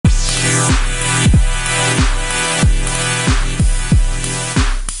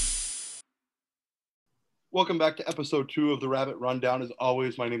Welcome back to episode 2 of the Rabbit Rundown. As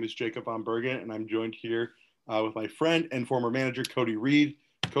always, my name is Jacob Von Bergen, and I'm joined here with my friend and former manager, Cody Reed.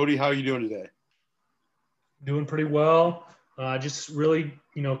 Cody, how are you doing today? Doing pretty well. Just really,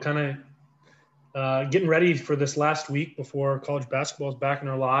 kind of getting ready for this last week before college basketball is back in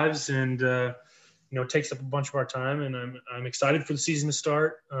our lives, and it takes up a bunch of our time. And I'm excited for the season to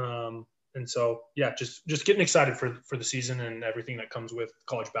start. And so, yeah, just getting excited for the season and everything that comes with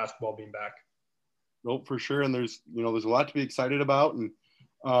college basketball being back. Nope, for sure. And there's a lot to be excited about. And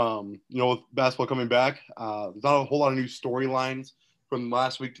with basketball coming back, there's not a whole lot of new storylines from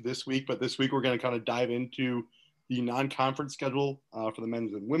last week to this week. But this week we're going to kind of dive into the non-conference schedule for the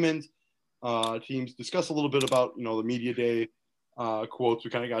men's and women's teams. Discuss a little bit about the media day quotes we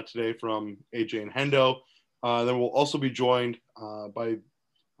kind of got today from AJ and Hendo. Then we'll also be joined by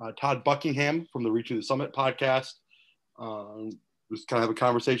Todd Buckingham from the Reaching the Summit podcast. Just kind of have a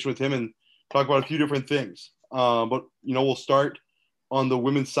conversation with him and talk about a few different things. But we'll start on the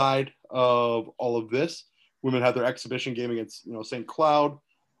women's side of all of this. Women had their exhibition game against, St. Cloud.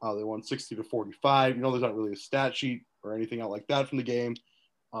 They won 60-45. There's not really a stat sheet or anything out like that from the game.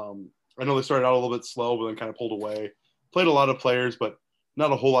 I know they started out a little bit slow, but then kind of pulled away. Played a lot of players, but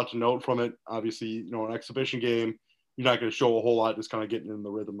not a whole lot to note from it. Obviously, an exhibition game, you're not going to show a whole lot, just kind of getting in the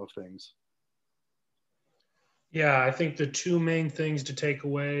rhythm of things. Yeah, I think the two main things to take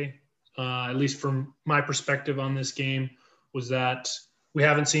away, at least from my perspective on this game, was that we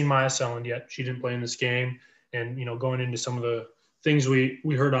haven't seen Maya Selland yet. She didn't play in this game. And, going into some of the things we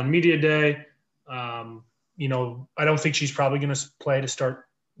heard on media day, I don't think she's probably going to play to start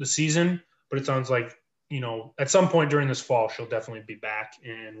the season, but it sounds like, at some point during this fall, she'll definitely be back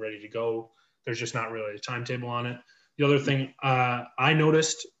and ready to go. There's just not really a timetable on it. The other thing I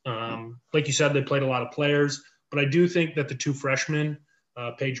noticed, like you said, they played a lot of players, but I do think that the two freshmen,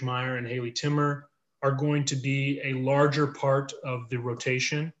 Paige Meyer and Haley Timmer, are going to be a larger part of the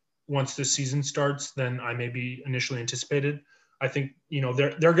rotation once this season starts than I maybe initially anticipated. I think,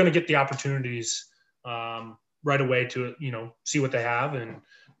 they're going to get the opportunities right away to, see what they have and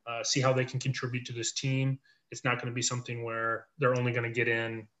see how they can contribute to this team. It's not going to be something where they're only going to get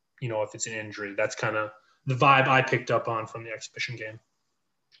in, if it's an injury. That's kind of the vibe I picked up on from the exhibition game.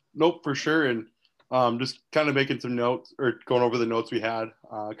 Nope, for sure. And just kind of making some notes or going over the notes we had,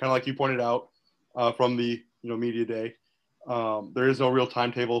 kind of like you pointed out from the media day. There is no real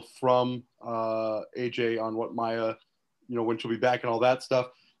timetable from AJ on what Maya, when she'll be back and all that stuff.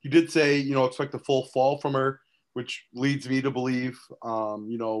 He did say, expect a full fall from her, which leads me to believe,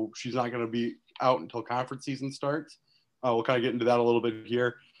 she's not going to be out until conference season starts. We'll kind of get into that a little bit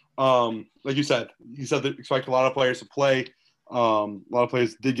here. Like you said, he said that expect a lot of players to play. A lot of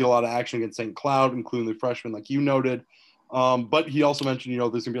players did get a lot of action against St. Cloud, including the freshmen, like you noted. But he also mentioned, there's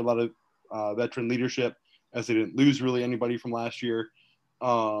going to be a lot of veteran leadership, as they didn't lose really anybody from last year.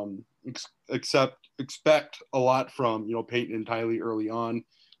 Expect a lot from, Peyton and Tylee early on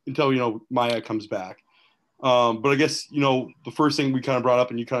until, Maya comes back. But I guess, the first thing we kind of brought up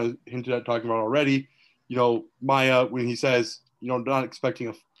and you kind of hinted at talking about already, Maya, when he says, not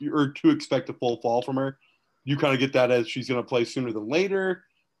expecting to expect a full fall from her, you kind of get that as she's going to play sooner than later,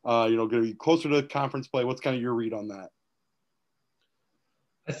 going to be closer to conference play. What's kind of your read on that?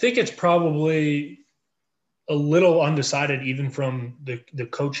 I think it's probably a little undecided, even from the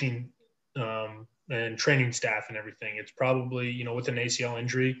coaching and training staff and everything. It's probably, with an ACL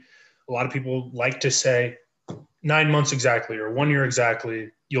injury, a lot of people like to say 9 months exactly or 1 year exactly,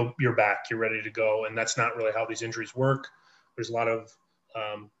 you're back, you're ready to go. And that's not really how these injuries work. There's a lot of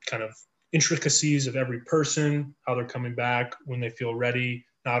kind of intricacies of every person, how they're coming back when they feel ready,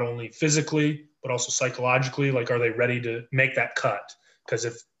 not only physically, but also psychologically. Like, are they ready to make that cut? Because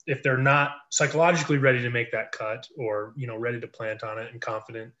if they're not psychologically ready to make that cut or, ready to plant on it and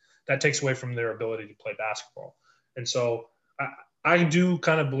confident, that takes away from their ability to play basketball. And so I do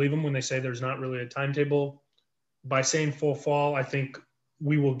kind of believe them when they say there's not really a timetable. By saying full fall, I think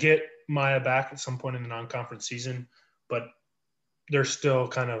we will get Maya back at some point in the non-conference season, but they're still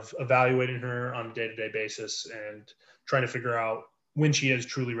kind of evaluating her on a day-to-day basis and trying to figure out when she is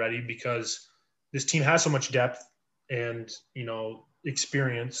truly ready, because this team has so much depth and,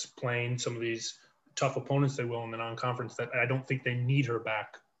 experience playing some of these tough opponents they will in the non-conference that I don't think they need her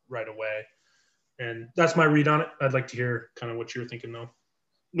back right away. And that's my read on it. I'd like to hear kind of what you're thinking, though.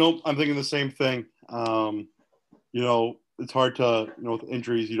 Nope, I'm thinking the same thing. It's hard to, with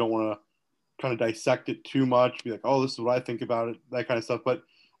injuries, you don't want to kind of dissect it too much, be like, oh, this is what I think about it, that kind of stuff. But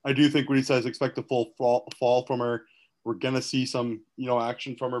I do think when he says expect a full fall from her, we're going to see some,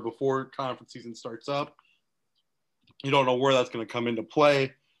 action from her before conference season starts up. You don't know where that's going to come into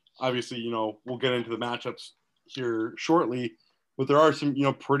play. obviously, we'll get into the matchups here shortly, but there are some,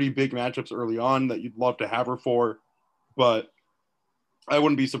 pretty big matchups early on that you'd love to have her for. But I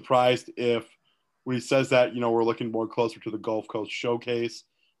wouldn't be surprised if when he says that, we're looking more closer to the Gulf Coast Showcase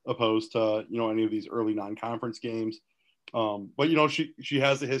opposed to, any of these early non-conference games. But, she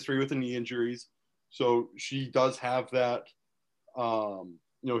has a history with the knee injuries. So she does have that,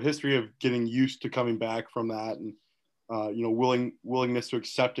 history of getting used to coming back from that and, willingness to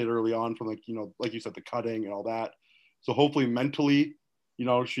accept it early on from like you said, the cutting and all that. So hopefully mentally,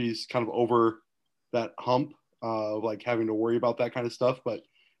 she's kind of over that hump of like having to worry about that kind of stuff, but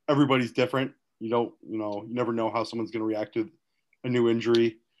everybody's different. You never know how someone's going to react to a new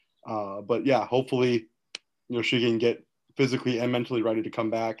injury. But yeah, hopefully, she can get physically and mentally ready to come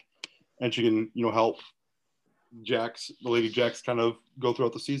back and she can, help the Lady Jacks kind of go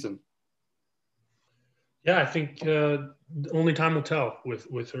throughout the season. Yeah, I think only time will tell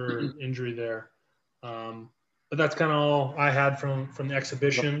with her injury there. But that's kind of all I had from the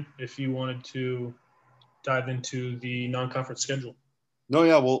exhibition. If you wanted to dive into the non-conference schedule. No,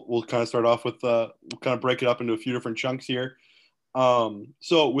 yeah, we'll kind of start off with we'll kind of break it up into a few different chunks here.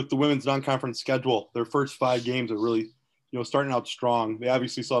 So with the women's non-conference schedule, their first 5 games are really, starting out strong. They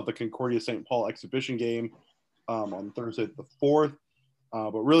obviously still have the Concordia St. Paul exhibition game on Thursday the 4th.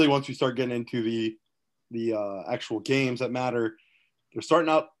 But really, once you start getting into the actual games that matter, they're starting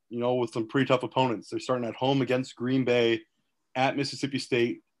out, with some pretty tough opponents. They're starting at home against Green Bay, at Mississippi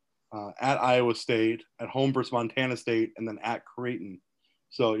State, at Iowa State, at home versus Montana State, and then at Creighton.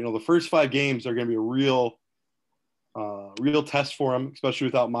 So, the first 5 games are going to be a real test for them, especially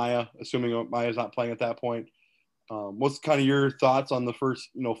without Maya, assuming Maya's not playing at that point. What's kind of your thoughts on the first,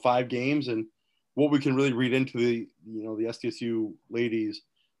 5 games and what we can really read into the SDSU ladies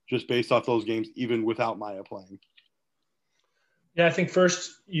just based off those games, even without Maya playing? Yeah, I think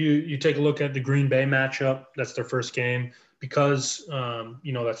first you take a look at the Green Bay matchup. That's their first game because,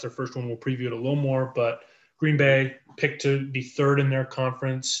 that's their first one. We'll preview it a little more, but Green Bay picked to be 3rd in their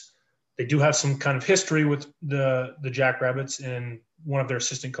conference. They do have some kind of history with the Jackrabbits, and one of their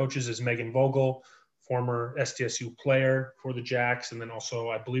assistant coaches is Megan Vogel, former SDSU player for the Jacks, and then also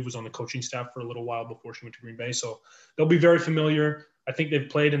I believe was on the coaching staff for a little while before she went to Green Bay. So they'll be very familiar. I think they've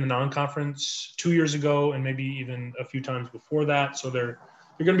played in the non-conference 2 years ago and maybe even a few times before that. So they're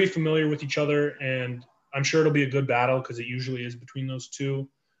going to be familiar with each other, and I'm sure it'll be a good battle because it usually is between those two.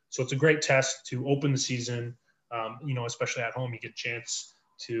 So it's a great test to open the season. Especially at home, you get a chance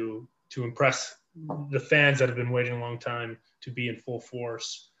to impress the fans that have been waiting a long time to be in full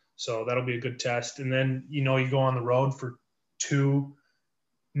force. So that'll be a good test. And then, you go on the road for 2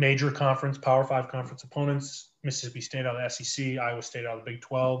 major conference, Power 5 conference opponents, Mississippi State out of the SEC, Iowa State out of the Big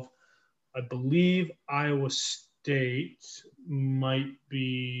 12. I believe Iowa State might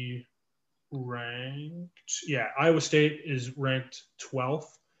be ranked. Yeah, Iowa State is ranked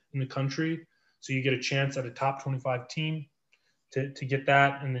 12th in the country. So you get a chance at a top 25 team to get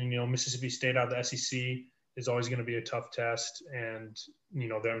that. And then, Mississippi State out of the SEC is always going to be a tough test. And,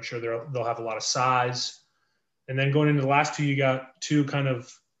 I'm sure they'll have a lot of size. And then going into the last 2, you got 2 kind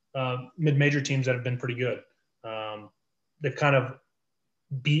of mid-major teams that have been pretty good. They've kind of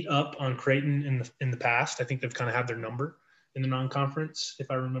beat up on Creighton in the past. I think they've kind of had their number in the non-conference,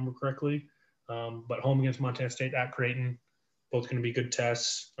 if I remember correctly. But home against Montana State, at Creighton, both going to be good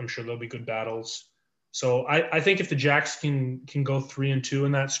tests. I'm sure there'll be good battles. So I think if the Jacks can go 3-2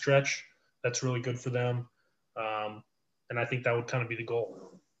 in that stretch, that's really good for them. And I think that would kind of be the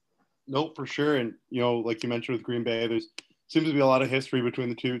goal. Nope, for sure. And, like you mentioned with Green Bay, there's seems to be a lot of history between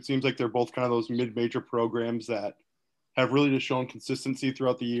the two. It seems like they're both kind of those mid-major programs that have really just shown consistency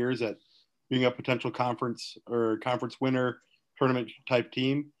throughout the years at being a potential conference winner, tournament type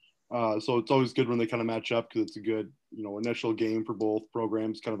team. So it's always good when they kind of match up because it's a good, initial game for both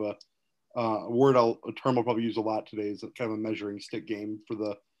programs. Kind of a term I'll probably use a lot today is kind of a measuring stick game for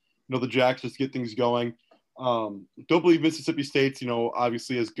the Jacks just to get things going. Don't believe Mississippi State's,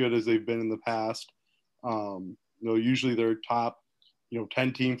 obviously as good as they've been in the past. Usually they're top,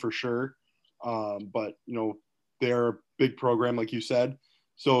 10 team for sure. But, they're a big program, like you said.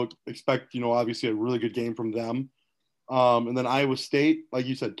 So expect, obviously a really good game from them. And then Iowa State, like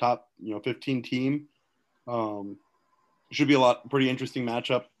you said, top, 15 team. Should be pretty interesting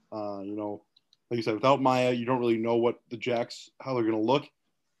matchup. Like you said, without Maya, you don't really know what the Jacks, how they're going to look.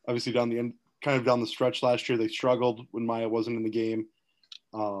 Obviously down the end, kind of down the stretch last year, they struggled when Maya wasn't in the game.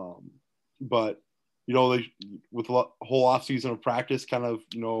 But, they, with a whole off season of practice, kind of,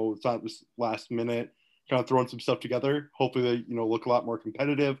 it's not just last minute, kind of throwing some stuff together. Hopefully they, look a lot more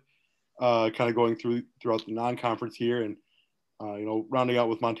competitive, kind of going throughout the non-conference here. And rounding out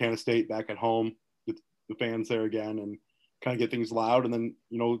with Montana State back at home with the fans there again and kind of get things loud. And then,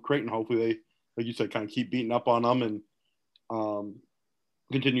 Creighton, hopefully they, like you said, kind of keep beating up on them and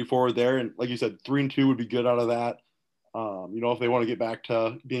continue forward there. And like you said, 3-2 would be good out of that. If they want to get back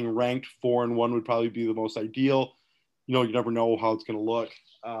to being ranked, 4-1 would probably be the most ideal. You never know how it's going to look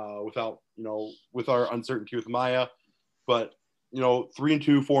without, with our uncertainty with Maya. But,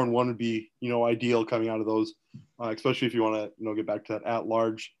 3-2, 4-1 would be, ideal coming out of those, especially if you want to, get back to that at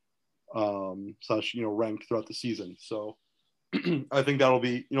large / ranked throughout the season. So I think that'll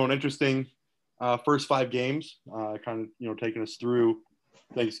be, an interesting first 5 games, kind of, taking us through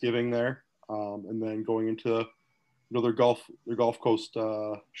Thanksgiving there. And then going into, their Gulf Coast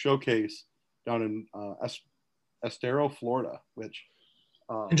showcase down in Estero, Florida, which.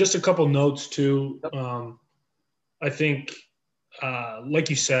 And just a couple notes too. I think, like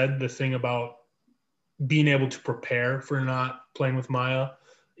you said, the thing about being able to prepare for not playing with Maya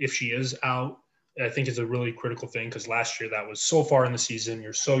if she is out, I think is a really critical thing, because last year that was so far in the season.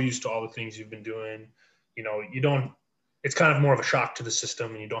 You're so used to all the things you've been doing. It's kind of more of a shock to the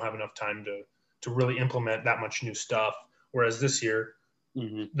system, and you don't have enough time to really implement that much new stuff. Whereas this year,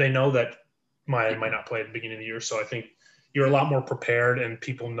 they know that Maya might not play at the beginning of the year. So I think you're a lot more prepared, and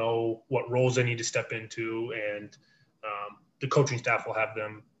people know what roles they need to step into, and the coaching staff will have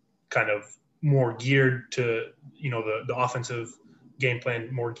them kind of more geared to, the offensive game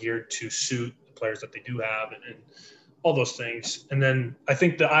plan more geared to suit the players that they do have and all those things. And then I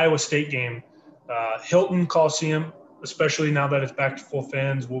think the Iowa State game, Hilton Coliseum, especially now that it's back to full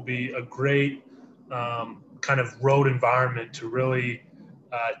fans, will be a great kind of road environment to really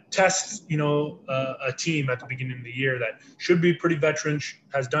test, a team at the beginning of the year that should be pretty veteran,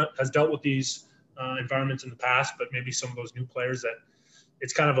 has dealt with these environments in the past, but maybe some of those new players that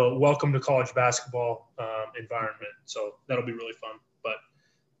it's kind of a welcome to college basketball environment. So that'll be really fun. But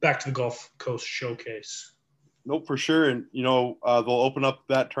back to the Gulf Coast Showcase. Nope, for sure. And, they'll open up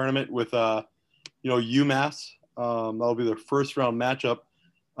that tournament with, UMass. That'll be their first round matchup.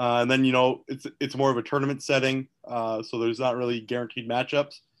 And then, it's more of a tournament setting. So there's not really guaranteed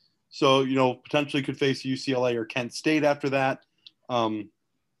matchups. So, potentially could face UCLA or Kent State after that.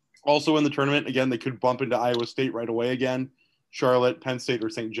 Also in the tournament, again, they could bump into Iowa State right away again, Charlotte, Penn State, or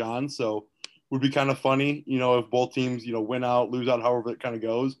St. John's. So would be kind of funny, if both teams, win out, lose out, however it kind of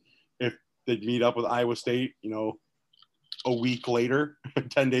goes, if they'd meet up with Iowa State, a week later,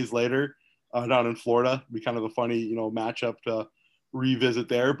 10 days later, down in Florida. It'd be kind of a funny, matchup to revisit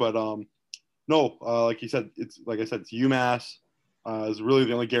there. But like you said, it's UMass is really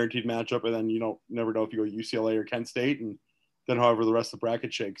the only guaranteed matchup. And then, never know if you go UCLA or Kent State, and then however the rest of the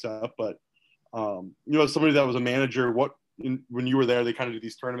bracket shakes up. But, as somebody that was a manager, when you were there, they kind of do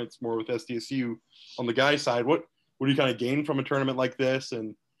these tournaments more with SDSU on the guys side. What do you kind of gain from a tournament like this?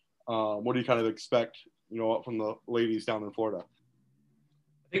 And what do you kind of expect, from the ladies down in Florida?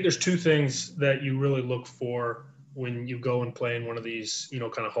 I think there's 2 things that you really look for when you go and play in one of these,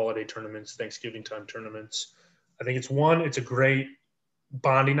 kind of holiday tournaments, Thanksgiving time tournaments. I think it's a great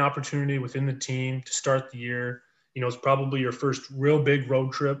bonding opportunity within the team to start the year. It's probably your first real big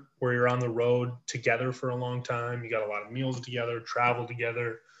road trip where you're on the road together for a long time. You got a lot of meals together, travel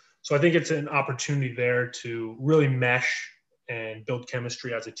together. So I think it's an opportunity there to really mesh and build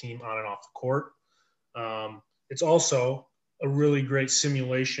chemistry as a team on and off the court. It's also a really great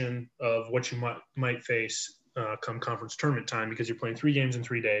simulation of what you might face come conference tournament time, because you're playing 3 games in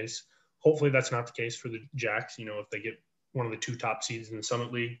 3 days. Hopefully that's not the case for the Jacks. If they get one of the 2 top seeds in the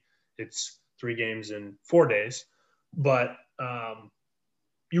Summit League, it's 3 games in 4 days. But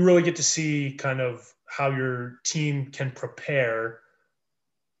you really get to see kind of how your team can prepare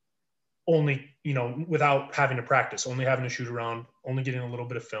only, without having to practice, only having to shoot around, only getting a little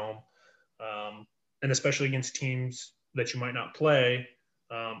bit of film. And especially against teams that you might not play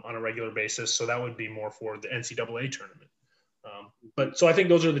on a regular basis. So that would be more for the NCAA tournament. But so I think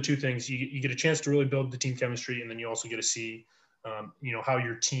those are the 2 things. You get a chance to really build the team chemistry, and then you also get to see, how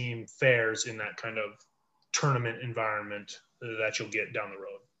your team fares in that kind of tournament environment that you'll get down the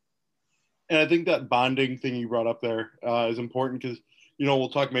road. And I think that bonding thing you brought up there is important, because, we'll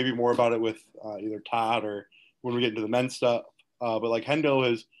talk maybe more about it with either Todd or when we get into the men's stuff. But like Hendo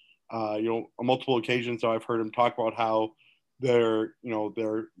has, on multiple occasions, so I've heard him talk about how they're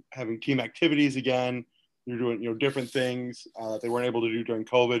having team activities again. They're doing, different things they weren't able to do during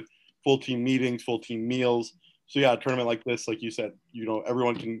COVID, full team meetings, full team meals. So yeah, a tournament like this, like you said,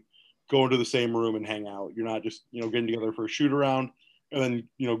 everyone can go into the same room and hang out. You're not just, getting together for a shoot around and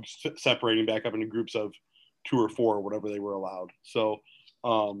then, separating back up into groups of 2 or 4 or whatever they were allowed. So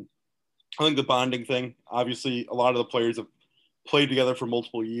I think the bonding thing, obviously a lot of the players have played together for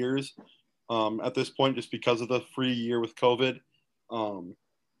multiple years at this point, just because of the free year with COVID.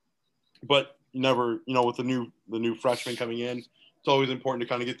 But never, with the new freshmen coming in, it's always important to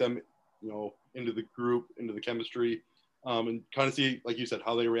kind of get them, into the group, into the chemistry, and kind of see, like you said,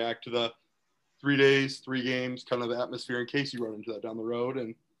 how they react to the 3 days, 3 games, kind of the atmosphere in case you run into that down the road,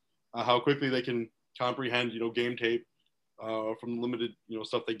 and how quickly they can comprehend, game tape from the limited,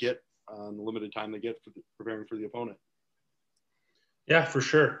 stuff they get on the limited time they get for preparing for the opponent. Yeah, for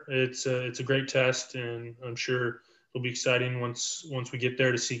sure. It's a great test, and I'm sure it'll be exciting once we get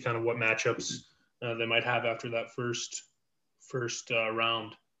there to see kind of what matchups they might have after that first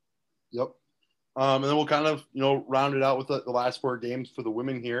round. Yep. And then we'll kind of, round it out with the last 4 games for the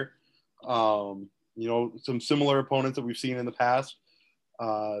women here. Some similar opponents that we've seen in the past.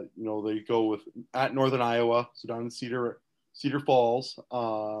 They go with at Northern Iowa, so down in Cedar Falls.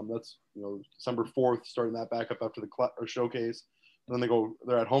 That's, December 4th, starting that back up after the showcase. And then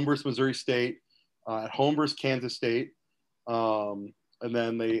they're at home versus Missouri State, at home versus Kansas State. And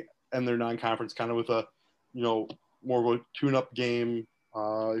then they end their non-conference kind of with a, more of a tune-up game,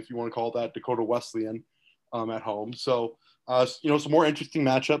 if you want to call it that, Dakota Wesleyan at home. So, some more interesting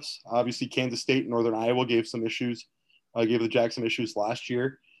matchups. Obviously, Kansas State and Northern Iowa gave the Jacks some issues last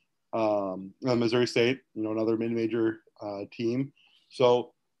year. Missouri State, another mid-major team.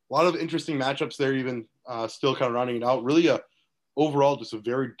 So a lot of interesting matchups there, even still kind of rounding it out. Really overall just a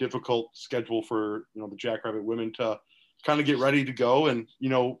very difficult schedule for, the Jackrabbit women to kind of get ready to go. And,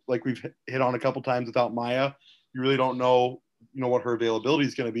 like we've hit on a couple times without Maya, you really don't know, what her availability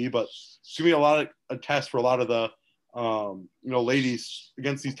is going to be, but it's going to be a test for a lot of the, ladies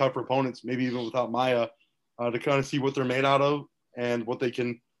against these tougher opponents, maybe even without Maya, to kind of see what they're made out of and what they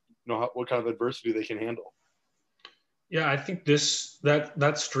can, what kind of adversity they can handle. Yeah, I think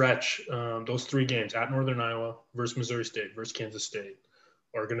that stretch, those 3 games at Northern Iowa versus Missouri State versus Kansas State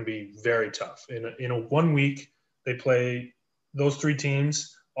are going to be very tough. In a 1 week, they play those 3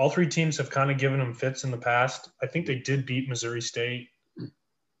 teams. All 3 teams have kind of given them fits in the past. I think they did beat Missouri State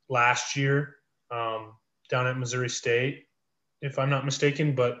last year down at Missouri State, if I'm not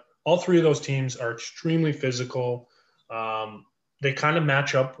mistaken. But all 3 of those teams are extremely physical. They kind of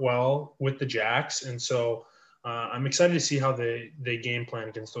match up well with the Jacks, and so I'm excited to see how they game plan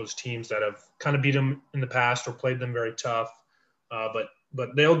against those teams that have kind of beat them in the past or played them very tough. But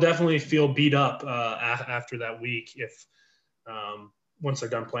they'll definitely feel beat up after that week if once they're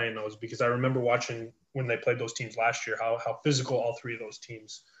done playing those, because I remember watching when they played those teams last year how physical all 3 of those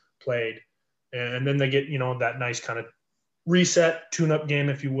teams played, and then they get that nice kind of reset tune-up game,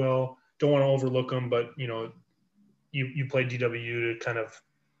 if you will. Don't want to overlook them, but you play DW to kind of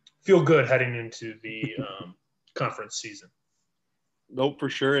feel good heading into the conference season. Nope, for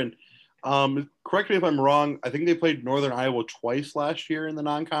sure. And correct me if I'm wrong, I think they played Northern Iowa twice last year in the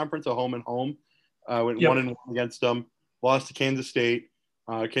non-conference, a home and home. Went 1-1 against them, lost to Kansas State.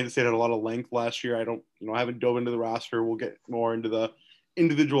 Kansas State had a lot of length last year. I haven't dove into the roster. We'll get more into the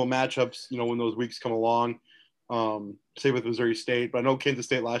individual matchups, when those weeks come along. Same with Missouri State, but I know Kansas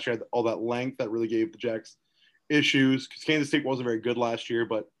State last year had all that length that really gave the Jacks issues, because Kansas State wasn't very good last year,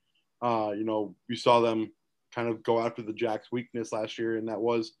 but we saw them kind of go after the Jacks' weakness last year, and that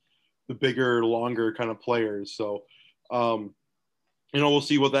was the bigger, longer kind of players. So, we'll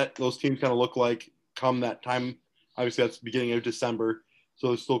see what those teams kind of look like come that time. Obviously, that's the beginning of December, so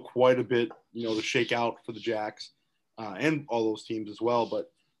there's still quite a bit, to shake out for the Jacks and all those teams as well. But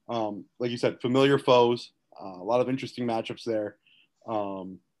like you said, familiar foes, a lot of interesting matchups there,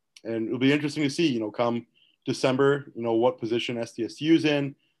 and it'll be interesting to see, come December, what position SDSU's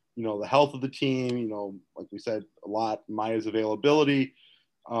in. The health of the team, like we said, a lot, Maya's availability.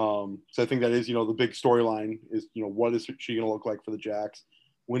 So I think that is, the big storyline is, what is she going to look like for the Jacks?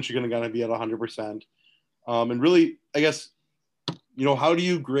 When's she going to be at 100%? And really, I guess, how do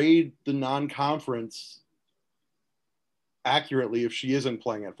you grade the non-conference accurately if she isn't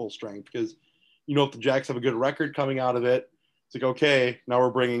playing at full strength? Because, if the Jacks have a good record coming out of it, it's like, okay, now we're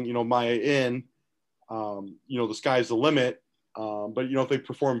bringing, Maya in, the sky's the limit. But, if they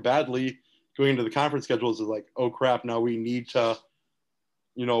perform badly going into the conference schedules, is like, oh, crap, now we need to,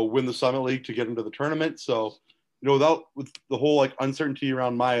 win the Summit League to get into the tournament. So, with the whole, uncertainty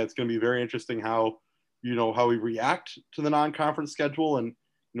around Maya, it's going to be very interesting how we react to the non-conference schedule and,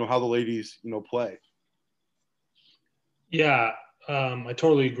 how the ladies, play. Yeah, I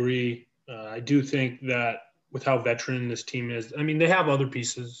totally agree. I do think that with how veteran this team is, I mean, they have other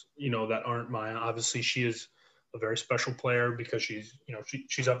pieces, that aren't Maya. Obviously, she is a very special player because she's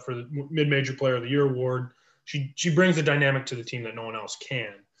up for the mid-major player of the year award. She brings a dynamic to the team that no one else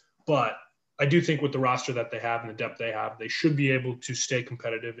can. But I do think with the roster that they have and the depth they have, they should be able to stay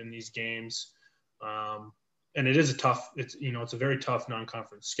competitive in these games. And it is it's a very tough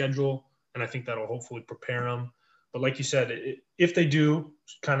non-conference schedule, and I think that'll hopefully prepare them. But like you said, if they do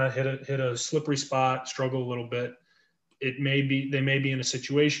kind of hit a slippery spot, struggle a little bit, they may be in a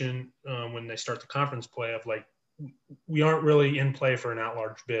situation when they start the conference play of like, we aren't really in play for an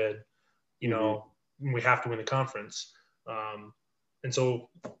at-large bid. We have to win the conference. And so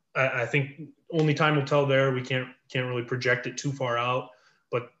I think only time will tell there. We can't really project it too far out,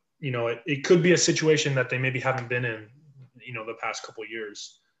 but it could be a situation that they maybe haven't been in, the past couple of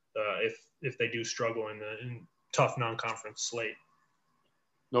years, if they do struggle in tough non-conference slate.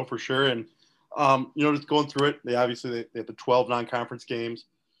 No, for sure. And, just going through it, they have the 12 non-conference games.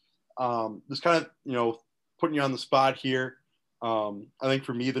 Just kind of, putting you on the spot here. I think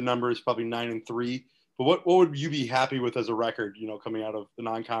for me, the number is probably 9-3. But what would you be happy with as a record, coming out of the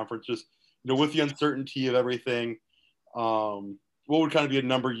non-conference, just, with the uncertainty of everything? What would kind of be a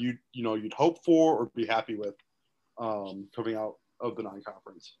number you'd hope for or be happy with coming out of the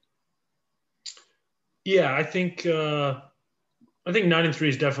non-conference? Yeah, I think 9-3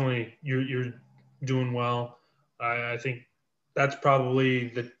 is definitely you're doing well. I think that's probably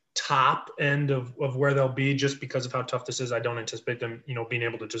the top end of where they'll be, just because of how tough this is. I don't anticipate them, being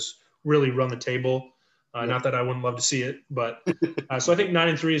able to just really run the table. Not that I wouldn't love to see it, but so I think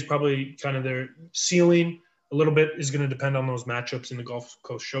 9-3 is probably kind of their ceiling. A little bit is going to depend on those matchups in the Gulf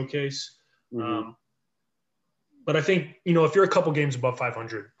Coast Showcase. Mm-hmm. But I think, if you're a couple games above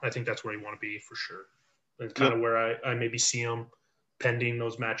 500, I think that's where you want to be for sure. And kind of where I maybe see them pending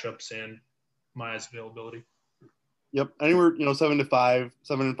those matchups and Maya's availability. Yep. Anywhere, 7-5,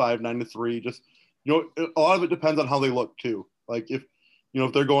 7-5, 9-3, just, a lot of it depends on how they look too. Like if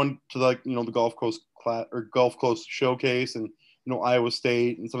they're going to the Gulf Coast Gulf Coast Showcase and, Iowa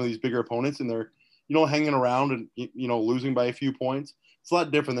State and some of these bigger opponents, and they're, hanging around and, losing by a few points, it's a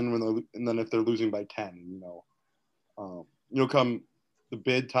lot different than if they're losing by 10, come the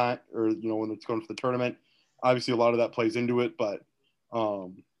bid time or, when it's going for the tournament, obviously a lot of that plays into it, but,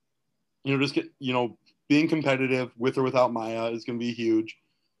 just being competitive with or without Maya is going to be huge.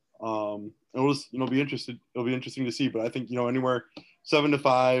 It'll just, it'll be interesting to see, but I think, anywhere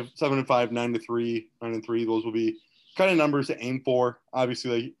 7-5, 7-5, 9-3, 9-3, those will be kind of numbers to aim for.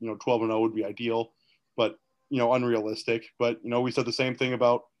 Obviously, 12-0 would be ideal, but, unrealistic. But, we said the same thing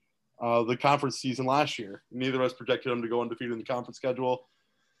about the conference season last year. Neither of us projected them to go undefeated in the conference schedule.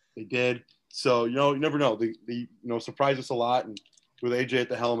 They did. So, you never know. They surprise us a lot. And with AJ at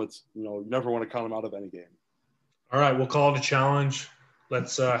the helm, it's, you never want to count them out of any game. All right. We'll call it a challenge.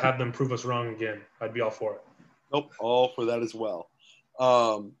 Let's have them prove us wrong again. I'd be all for it. Nope. All for that as well.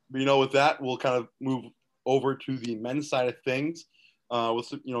 But, with that, we'll kind of move over to the men's side of things with,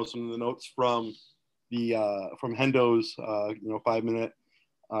 some of the notes from from Hendo's, 5-minute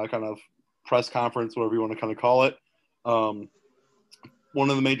kind of press conference, whatever you want to kind of call it. One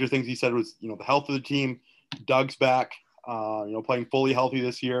of the major things he said was, the health of the team. Doug's back, playing fully healthy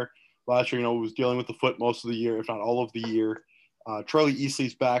this year. Last year, was dealing with the foot most of the year, if not all of the year. Charlie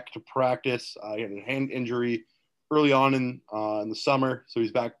Easley's back to practice. He had a hand injury early on in the summer, so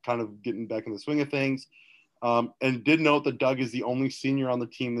he's back, kind of getting back in the swing of things. And did note that Doug is the only senior on the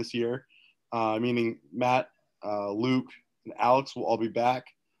team this year, meaning Matt, Luke, and Alex will all be back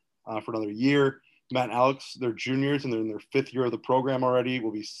for another year. Matt and Alex, they're juniors, and they're in their 5th year of the program already.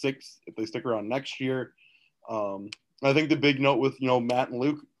 Will be 6th if they stick around next year. I think the big note with, Matt and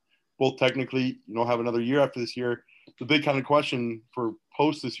Luke, both technically, have another year after this year. The big kind of question for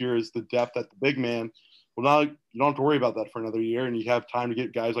post this year is the depth at the big man. Well, now you don't have to worry about that for another year, and you have time to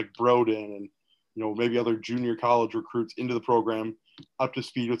get guys like Broden and, maybe other junior college recruits into the program up to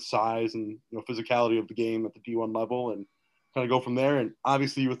speed with size and, physicality of the game at the D1 level, and kind of go from there. And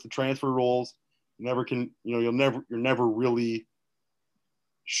obviously with the transfer rules, you're never really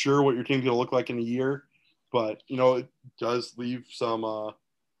sure what your team's going to look like in a year, but, it does leave some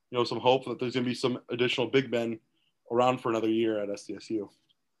hope that there's going to be some additional big men around for another year at SDSU.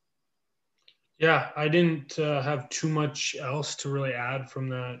 Yeah, I didn't have too much else to really add from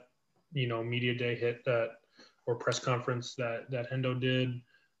that, media day hit or press conference that Hendo did.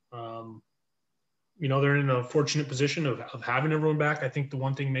 They're in a fortunate position of having everyone back. I think the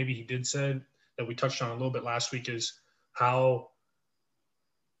one thing maybe he did say that we touched on a little bit last week is how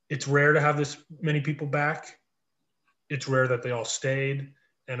it's rare to have this many people back. It's rare that they all stayed.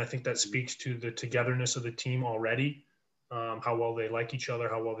 And I think that speaks to the togetherness of the team already, how well they like each other,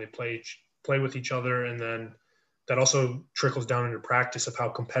 how well they play with each other. And then that also trickles down into practice of how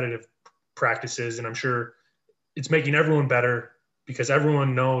competitive practice is. And I'm sure it's making everyone better because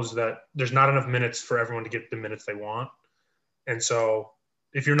everyone knows that there's not enough minutes for everyone to get the minutes they want. And so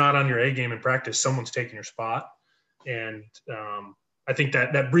if you're not on your A game in practice, someone's taking your spot. And I think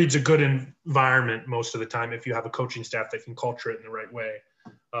that breeds a good environment most of the time if you have a coaching staff that can culture it in the right way,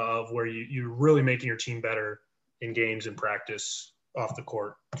 of where you're really making your team better in games and practice off the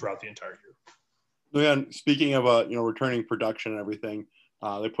court throughout the entire year. Yeah, and speaking of returning production and everything,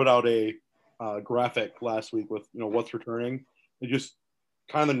 they put out a graphic last week with what's returning. It just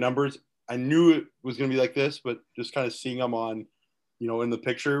kind of the numbers. I knew it was going to be like this, but just kind of seeing them on, in the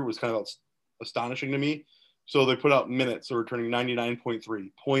picture was kind of astonishing to me. So they put out minutes. So returning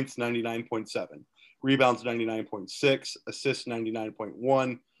 99.3, points 99.7, rebounds 99.6, assists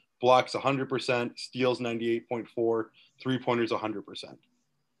 99.1, blocks 100%, steals 98.4, three-pointers 100%.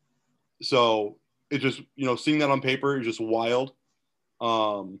 So it just, seeing that on paper is just wild.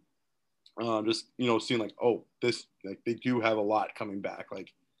 Just, seeing like, oh, this, like, they do have a lot coming back.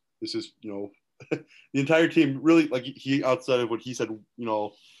 Like, this is, the entire team really, like, he, outside of what he said,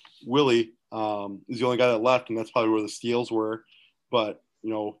 Willie is the only guy that left, and that's probably where the steals were. But,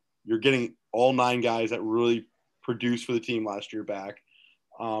 you're getting all 9 guys that really produced for the team last year back.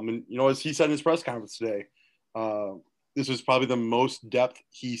 And, as he said in his press conference today, this is probably the most depth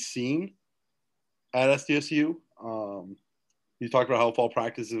he's seen at SDSU. He talked about how fall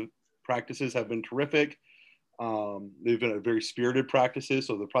practices have been terrific. They've been very spirited practices,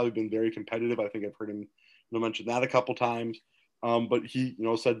 so they've probably been very competitive. I think I've heard him mention that a couple times. But he,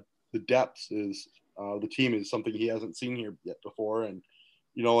 said the depth is the team is something he hasn't seen here yet before. And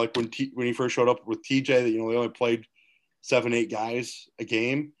like when he first showed up with TJ, that they only played 7-8 guys a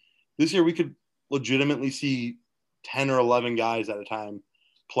game. This year we could legitimately see 10 or 11 guys at a time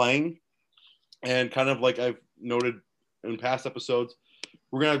playing. And kind of like I've noted in past episodes,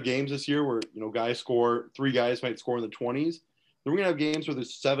 we're going to have games this year where, guys score, 3 guys might score in the 20s. Then we're going to have games where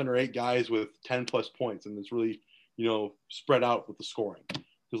there's 7 or 8 guys with 10 plus points. And it's really, spread out with the scoring.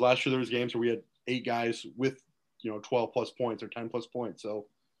 Because last year there was games where we had 8 guys with, 12 plus points or 10 plus points. So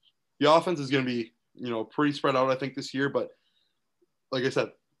the offense is going to be, pretty spread out, I think, this year. But like I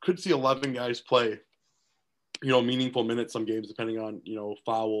said, could see 11 guys play, meaningful minutes some games, depending on,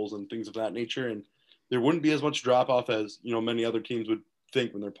 fouls and things of that nature. And there wouldn't be as much drop off as, many other teams would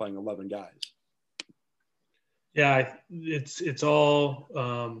think when they're playing 11 guys. Yeah, it's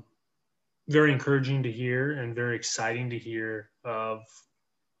all very encouraging to hear and very exciting to hear of,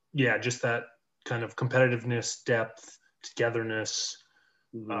 just that kind of competitiveness, depth, togetherness.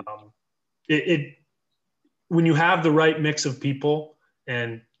 Mm-hmm. When you have the right mix of people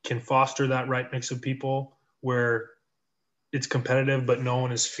and can foster that right mix of people where it's competitive, but no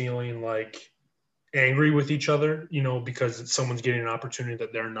one is feeling like angry with each other, because someone's getting an opportunity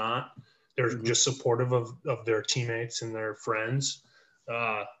that they're not. They're mm-hmm. just supportive of their teammates and their friends.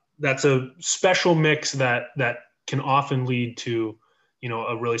 That's a special mix that can often lead to,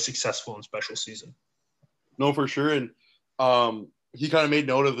 a really successful and special season. No, for sure. And he kind of made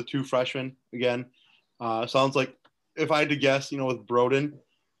note of the 2 freshmen again. Sounds like, if I had to guess, with Broden,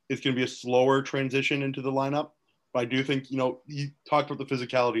 it's going to be a slower transition into the lineup. But I do think, he talked about the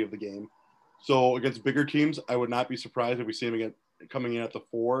physicality of the game. So against bigger teams, I would not be surprised if we see him again coming in at the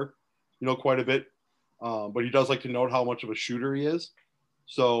 4, quite a bit. But he does like to note how much of a shooter he is.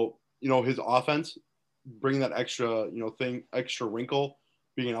 So, his offense, bringing that extra, extra wrinkle,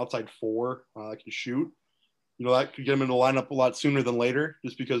 being an outside 4 that can shoot, that could get him in the lineup a lot sooner than later,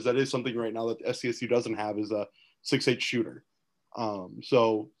 just because that is something right now that the SDSU doesn't have, is a 6'8" shooter.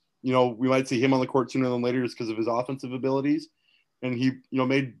 So, we might see him on the court sooner than later just because of his offensive abilities. And he,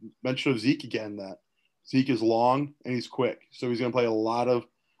 made mention of Zeke again, that Zeke is long and he's quick. So he's going to play I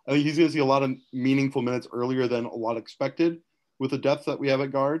think he's going to see a lot of meaningful minutes earlier than a lot expected with the depth that we have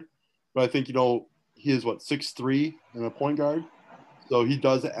at guard. But I think, he is 6'3" and a point guard. So he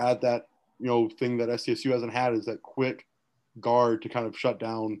does add that, thing that SDSU hasn't had, is that quick guard to kind of shut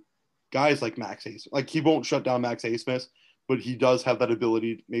down guys like Max Hayes. Like, he won't shut down Max Hayes-Smith, but he does have that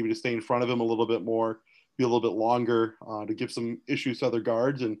ability maybe to stay in front of him a little bit more, be a little bit longer, to give some issues to other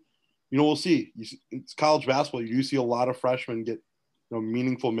guards. And, we'll see. It's college basketball. You do see a lot of freshmen get,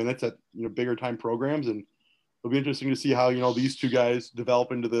 meaningful minutes at, bigger time programs. And it'll be interesting to see how, these 2 guys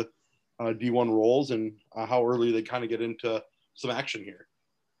develop into the D1 roles and how early they kind of get into some action here.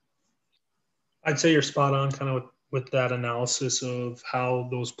 I'd say you're spot on kind of with that analysis of how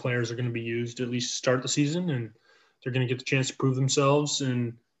those players are going to be used, at least to start the season, and they're going to get the chance to prove themselves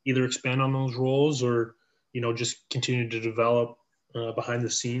and either expand on those roles or, just continue to develop behind the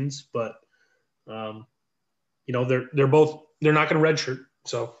scenes. But, they're not going to redshirt.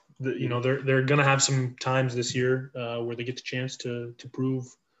 So they're going to have some times this year where they get the chance to prove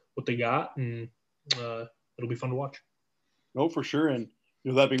what they got, and it'll be fun to watch. No, for sure. And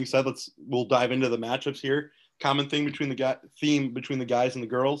that being said, we'll dive into the matchups here. Common thing between the guys and the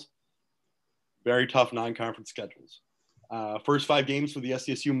girls: very tough non-conference schedules. First 5 games for the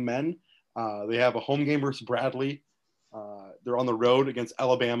SDSU men. They have a home game versus Bradley. They're on the road against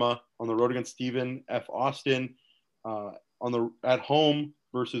Alabama, on the road against Stephen F. Austin, at home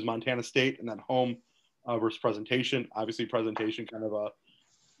versus Montana State, and then home versus Presentation. Obviously, Presentation kind of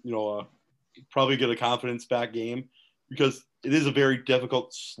probably get a confidence back game because it is a very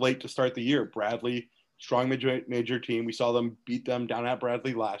difficult slate to start the year. Bradley, strong major team. We saw them beat them down at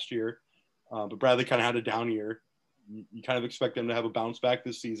Bradley last year, but Bradley kind of had a down year. You kind of expect them to have a bounce back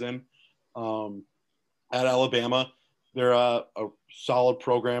this season. At Alabama, they're a solid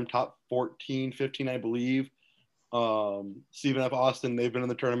program, top 14, 15, I believe. Stephen F. Austin, they've been in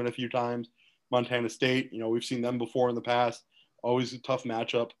the tournament a few times. Montana State, we've seen them before in the past. Always a tough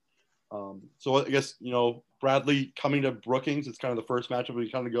matchup. So I guess, Bradley coming to Brookings, it's kind of the first matchup. We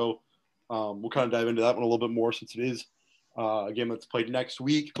kind of go, we'll kind of dive into that one a little bit more since it is a game that's played next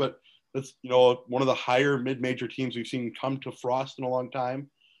week. But that's, one of the higher mid-major teams we've seen come to Frost in a long time.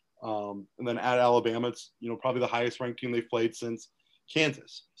 And then at Alabama, it's, probably the highest ranked team they've played since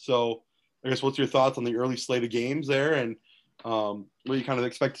Kansas. So I guess what's your thoughts on the early slate of games there, and what you kind of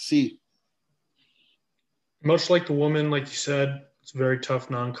expect to see? Much like the women, like you said, it's a very tough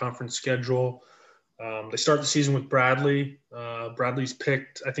non-conference schedule. They start the season with Bradley. Bradley's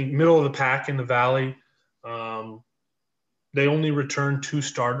picked, I think, middle of the pack in the Valley. They only return 2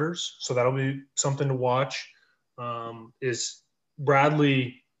 starters, so that'll be something to watch. Is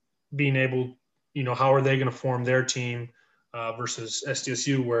Bradley being able, how are they going to form their team versus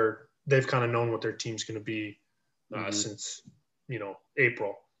SDSU, where they've kind of known what their team's going to be since,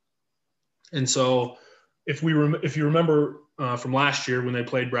 April. And so if you remember from last year when they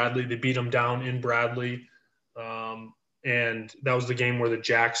played Bradley, they beat them down in Bradley. And that was the game where the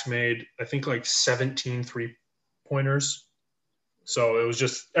Jacks made, I think, like 17 3-pointers. So it was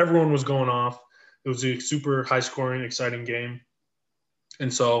just, everyone was going off. It was a super high scoring, exciting game.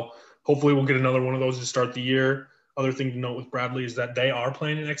 And so hopefully we'll get another one of those to start the year. Other thing to note with Bradley is that they are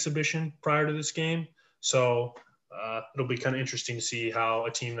playing an exhibition prior to this game. So it'll be kind of interesting to see how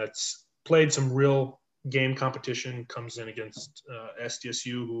a team that's played some real game competition comes in against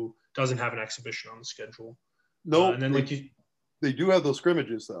SDSU, who doesn't have an exhibition on the schedule. No, and then they do have those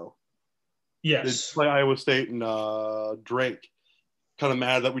scrimmages, though. Yes. They play Iowa State and Drake. Kind of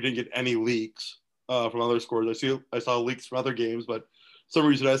mad that we didn't get any leaks from other scores. I saw leaks from other games, but for some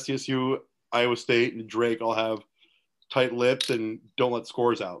reason SDSU, Iowa State, and Drake all have tight lips and don't let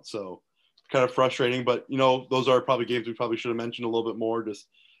scores out. So kind of frustrating, but those are probably games we probably should have mentioned a little bit more, just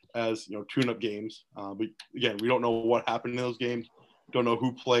as tune-up games. But again, we don't know what happened in those games. Don't know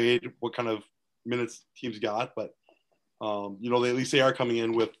who played, what kind of minutes teams got, but at least they are coming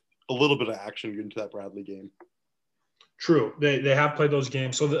in with a little bit of action into that Bradley game. True, they have played those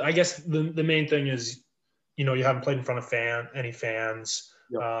games. So I guess the main thing is, you haven't played in front of any fans.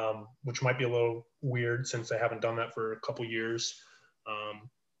 Yep. Which might be a little weird since they haven't done that for a couple years.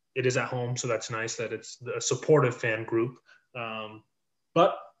 It is at home, so that's nice that it's a supportive fan group.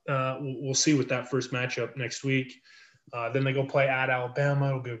 But we'll see with that first matchup next week. Then they go play at Alabama.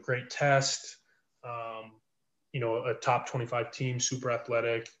 It'll be a great test. A top 25 team, super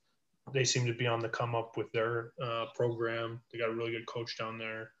athletic. They seem to be on the come up with their program. They got a really good coach down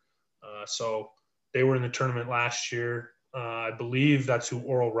there. So they were in the tournament last year. I believe that's who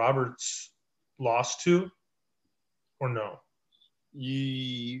Oral Roberts lost to, or no?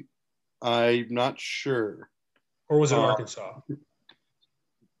 I'm not sure. Or was it Arkansas?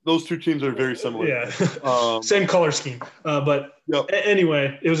 Those two teams are very similar. Yeah, same color scheme. But yep.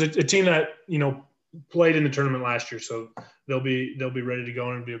 Anyway, it was a team that played in the tournament last year, so they'll be ready to go,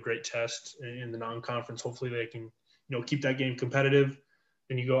 and it'll be a great test in the non-conference. Hopefully, they can keep that game competitive.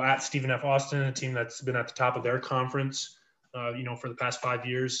 Then you go at Stephen F. Austin, a team that's been at the top of their conference, for the past 5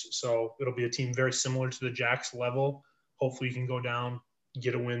 years. So it'll be a team very similar to the Jacks level. Hopefully, you can go down,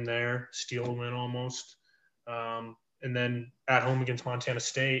 get a win there, steal a win almost. And then at home against Montana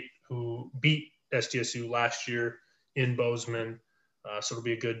State, who beat SDSU last year in Bozeman. So it'll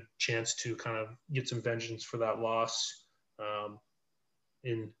be a good chance to kind of get some vengeance for that loss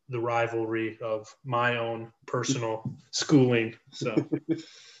in the rivalry of my own personal schooling. So,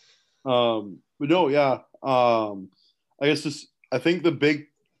 but no, yeah. I guess I think the big,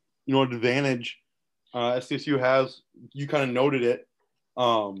 advantage SDSU has, you kind of noted it.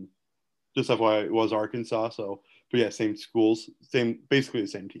 Just FYI, it was Arkansas, so but yeah, same schools, basically the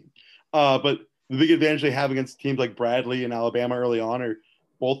same team. But the big advantage they have against teams like Bradley and Alabama early on are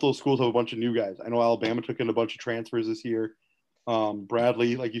both those schools have a bunch of new guys. I know Alabama took in a bunch of transfers this year.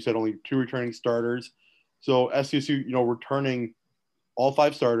 Bradley, like you said, only 2 returning starters. So SDSU, returning all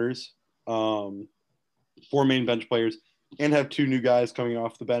 5 starters, 4 main bench players, and have 2 new guys coming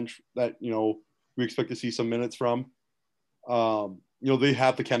off the bench that, we expect to see some minutes from. They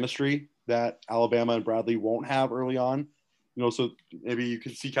have the chemistry that Alabama and Bradley won't have early on. So maybe you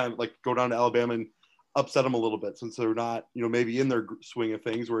can see kind of like go down to Alabama and upset them a little bit since they're not, maybe in their swing of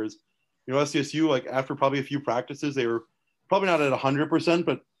things. Whereas, SDSU, like after probably a few practices, they were probably not at 100%,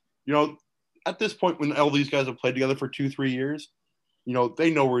 but, at this point when all these guys have played together for 2-3 years, they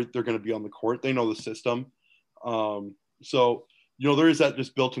know where they're going to be on the court. They know the system. So, there is that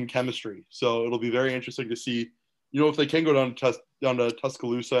just built-in chemistry. So it'll be very interesting to see, if they can go down to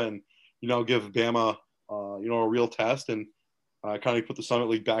Tuscaloosa and, give Bama, a real test and kind of put the Summit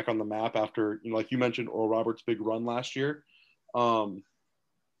League back on the map after, like you mentioned, Oral Roberts' big run last year. And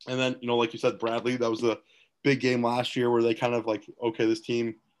then, like you said, Bradley, that was the big game last year where they kind of like, okay, this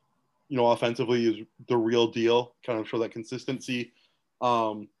team, offensively is the real deal, kind of show that consistency.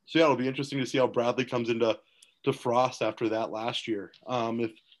 So yeah, it'll be interesting to see how Bradley comes into Frost after that last year.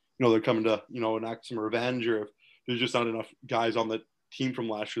 If, they're coming to, enact some revenge or if there's just not enough guys on the team from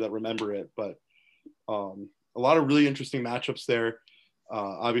last year that remember it. But a lot of really interesting matchups there.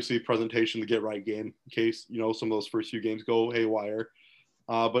 Obviously presentation, the get right game in case, some of those first few games go haywire.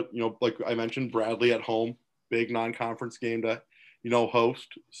 But, like I mentioned, Bradley at home, big non-conference game to, host.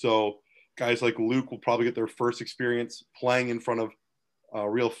 So guys like Luke will probably get their first experience playing in front of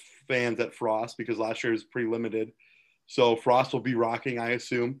real fans at Frost because last year was pretty limited. So Frost will be rocking, I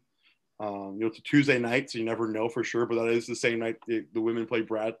assume. It's a Tuesday night, so you never know for sure, but that is the same night the women play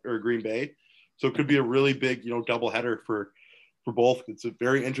Green Bay. So it could be a really big, doubleheader for both. It's a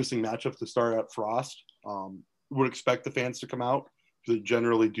very interesting matchup to start at Frost. Would expect the fans to come out because they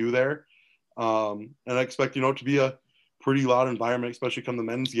generally do there. And I expect, to be a pretty loud environment, especially come the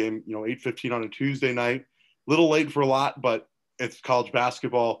men's game, 8:15 on a Tuesday night. Little late for a lot, but it's college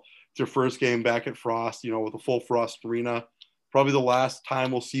basketball. It's their first game back at Frost, with a full Frost arena. Probably the last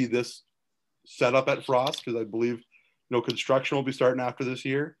time we'll see this setup at Frost because I believe, construction will be starting after this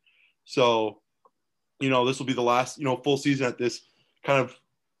year. So, this will be the last, full season at this kind of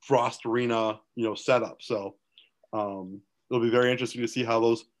Frost arena, setup. So it'll be very interesting to see how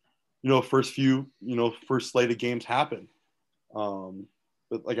those, first slate of games happen.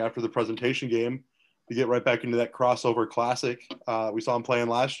 But like after the presentation game, to get right back into that crossover classic, we saw them playing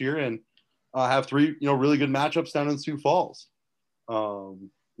last year and have 3, really good matchups down in Sioux Falls.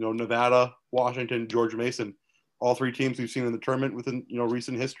 Nevada, Washington, George Mason, all 3 teams we've seen in the tournament within,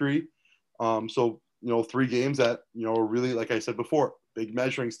 recent history. So, 3 games that, are really, like I said before, big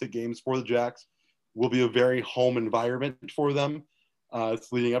measuring stick games for the Jacks. Will be a very home environment for them.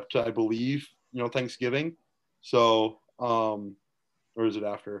 It's leading up to, I believe, Thanksgiving. So, or is it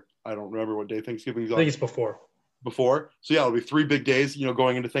after? I don't remember what day Thanksgiving's on. I think it's before. So yeah, it'll be 3 big days,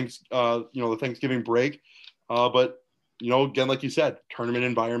 going into the Thanksgiving break. But, again, like you said, tournament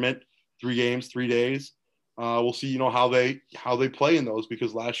environment, 3 games, 3 days. We'll see, how they play in those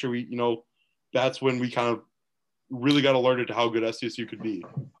because last year that's when we kind of really got alerted to how good SDSU could be,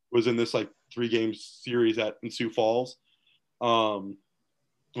 was in this 3-game series in Sioux Falls. When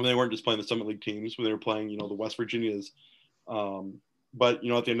they weren't just playing the Summit League teams, when they were playing, the West Virginias. But, at the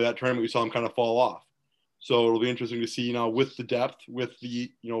end of that tournament, we saw them kind of fall off. So it'll be interesting to see, with the depth, with the,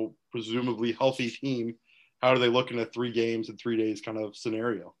 presumably healthy team, how do they look in a 3 games in 3 days kind of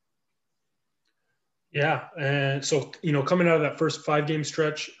scenario? Yeah. And so, coming out of that first 5-game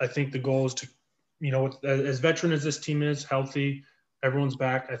stretch, I think the goal is to, as veteran as this team is, healthy, everyone's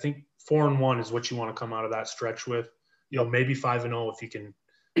back. I think 4-1 is what you want to come out of that stretch with, maybe 5-0 if you can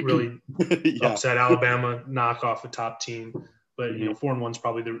really upset Alabama, knock off a top team. But, 4-1 is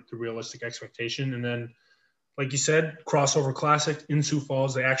probably the realistic expectation. And then, like you said, crossover classic in Sioux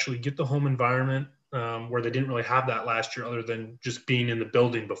Falls, they actually get the home environment where they didn't really have that last year other than just being in the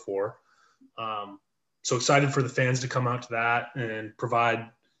building before. So excited for the fans to come out to that and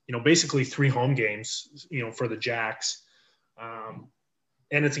provide, basically 3 home games, for the Jacks.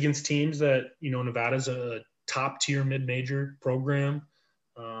 And it's against teams that, Nevada's a top-tier mid-major program.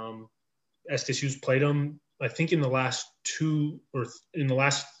 SDSU's played them, I think, in the last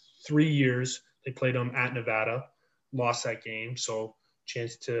 3 years. They played them at Nevada, lost that game, so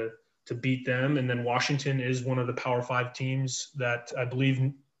chance to beat them. And then Washington is one of the Power 5 teams that I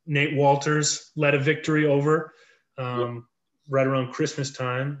believe Nate Walters led a victory over. right around Christmas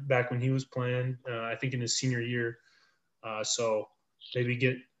time, back when he was playing, I think in his senior year. So maybe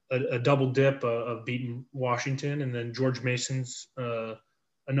get a double dip of beating Washington, and then George Mason's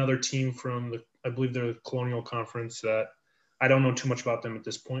another team from I believe they're the Colonial Conference that I don't know too much about them at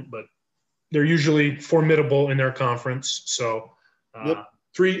this point, but they're usually formidable in their conference. So Yep.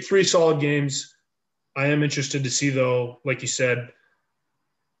 three solid games. I am interested to see, though, like you said,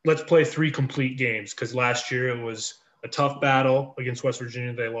 let's play 3 complete games, because last year it was a tough battle against West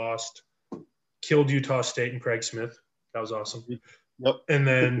Virginia. They lost, killed Utah State and Craig Smith. That was awesome. Yep. And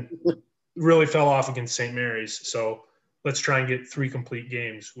then really fell off against St. Mary's. So let's try and get 3 complete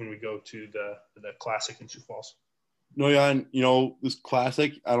games when we go to the Classic in Sioux Falls. No, yeah, and this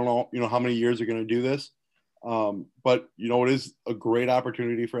Classic, I don't know, how many years are going to do this, but it is a great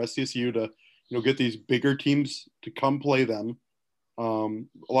opportunity for SDSU to get these bigger teams to come play them. A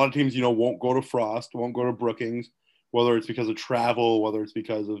lot of teams won't go to Frost, won't go to Brookings, whether it's because of travel, whether it's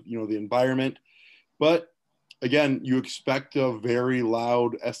because of the environment. But again, you expect a very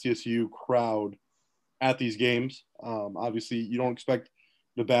loud SDSU crowd at these games. Obviously, you don't expect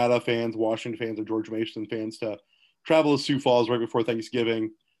Nevada fans, Washington fans, or George Mason fans to travel to Sioux Falls right before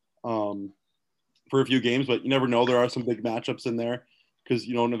Thanksgiving for a few games, but you never know. There are some big matchups in there because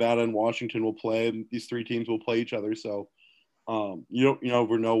Nevada and Washington will play, and these 3 teams will play each other. So you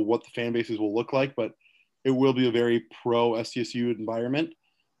never know what the fan bases will look like, but it will be a very pro SDSU environment.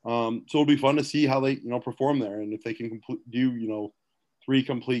 So it'll be fun to see how they perform there, and if they can do 3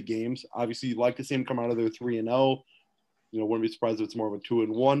 complete games. Obviously, you'd like to see them come out of there 3-0. Wouldn't be surprised if it's more of a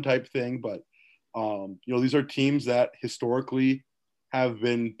 2-1 type thing, but these are teams that historically have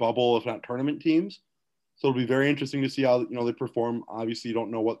been bubble, if not tournament teams. So it'll be very interesting to see how they perform. Obviously, you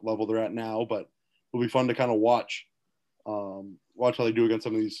don't know what level they're at now, but it'll be fun to kind of watch how they do against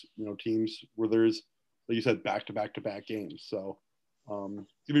some of these teams where there's, like you said, back-to-back games. So it's gonna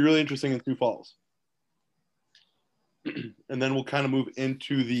be really interesting in Sioux Falls. And then we'll kind of move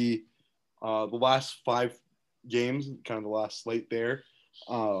into the last 5 games, kind of the last slate there.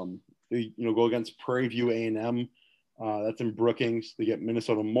 They go against Prairie View A&M. That's in Brookings. They get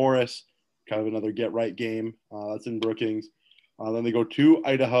Minnesota Morris, kind of another get-right game. That's in Brookings. Then they go to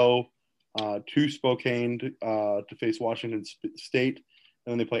Idaho, to Spokane to face Washington State,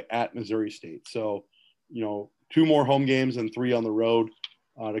 and then they play at Missouri State. So, 2 more home games and 3 on the road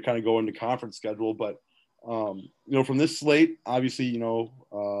to kind of go into conference schedule. But, from this slate, obviously,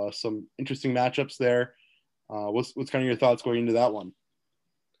 some interesting matchups there. What's kind of your thoughts going into that one?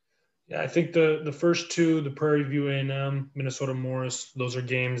 Yeah, I think the first 2, the Prairie View A&M, Minnesota Morris, those are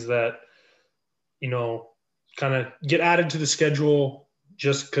games that, kind of get added to the schedule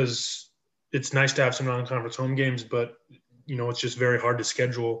just because it's nice to have some non-conference home games, but, it's just very hard to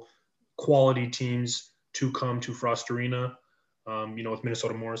schedule quality teams to come to Frost Arena. With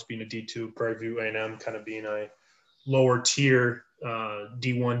Minnesota Morris being a D2, Prairie View A&M kind of being a lower tier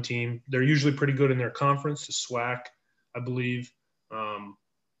D1 team. They're usually pretty good in their conference, the SWAC, I believe.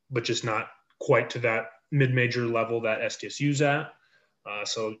 But just not quite to that mid-major level that SDSU's at.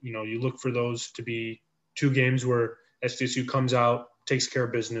 So, you look for those to be 2 games where SDSU comes out, takes care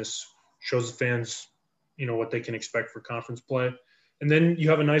of business, shows the fans, what they can expect for conference play. And then you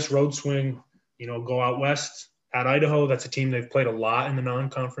have a nice road swing, go out west at Idaho. That's a team they've played a lot in the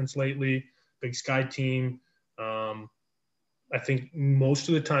non-conference lately, Big Sky team. I think most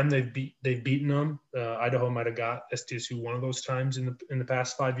of the time they've beaten them. Idaho might have got SDSU one of those times in the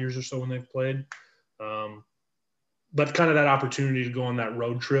past 5 years or so when they've played. But kind of that opportunity to go on that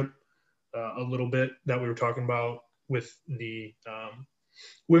road trip a little bit that we were talking about with the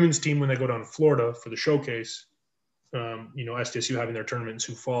women's team when they go down to Florida for the showcase. SDSU having their tournament in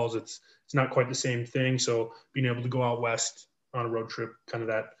Sioux Falls, it's not quite the same thing. So being able to go out west on a road trip, kind of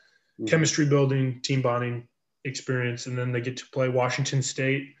that chemistry building, team bonding experience, and then they get to play Washington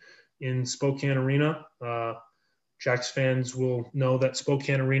State in Spokane Arena. Jacks fans will know that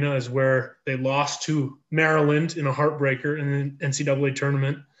Spokane Arena is where they lost to Maryland in a heartbreaker in the NCAA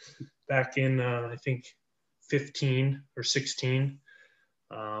tournament back in, I think, 15 or 16.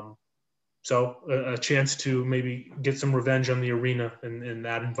 So a chance to maybe get some revenge on the arena in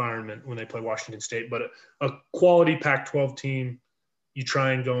that environment when they play Washington State. But a quality Pac-12 team, you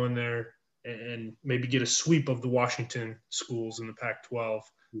try and go in there and maybe get a sweep of the Washington schools in the Pac-12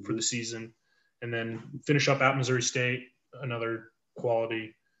 for the season, and then finish up at Missouri State, another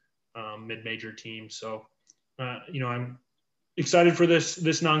quality mid-major team. So, I'm excited for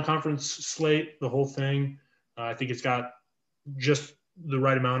this non-conference slate, the whole thing. I think it's got just the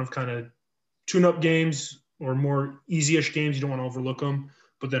right amount of kind of tune-up games or more easy-ish games. You don't want to overlook them,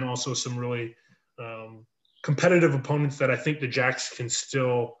 but then also some really competitive opponents that I think the Jacks can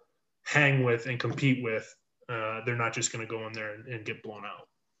still hang with and compete with. They're not just going to go in there and get blown out.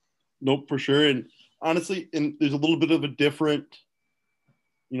 Nope, for sure. And honestly, there's a little bit of a different,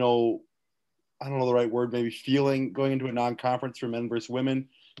 I don't know the right word, maybe feeling going into a non-conference for men versus women.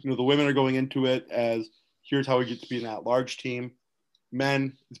 The women are going into it as here's how we get to be an at-large team.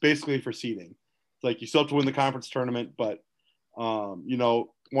 Men, it's basically for seeding. It's like you still have to win the conference tournament, but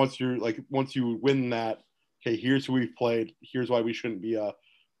once you win that, okay, here's who we've played. Here's why we shouldn't be a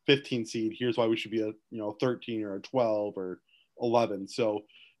 15 seed. Here's why we should be a 13 or a 12 or 11. So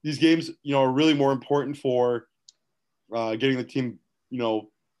these games, are really more important for getting the team,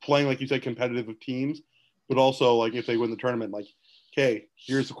 playing, like you said, competitive with teams, but also like if they win the tournament, like, okay,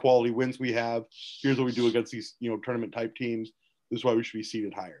 here's the quality wins we have. Here's what we do against these, tournament type teams. This is why we should be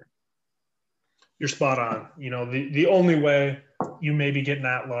seated higher. You're spot on. The only way you maybe get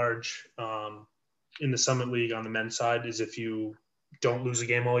at large in the Summit League on the men's side is if you don't lose a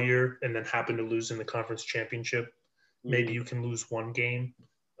game all year and then happen to lose in the conference championship. Maybe you can lose one game.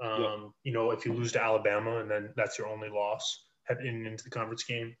 If you lose to Alabama and then that's your only loss heading into the conference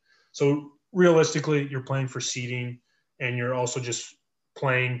game. So realistically, you're playing for seeding and you're also just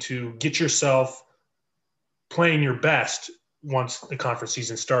playing to get yourself playing your best once the conference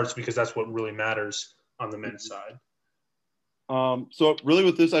season starts, because that's what really matters on the men's side. So really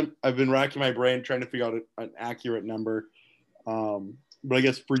with this, I've been racking my brain trying to figure out an accurate number. But I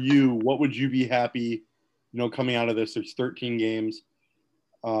guess for you, what would you be happy, coming out of this? There's 13 games,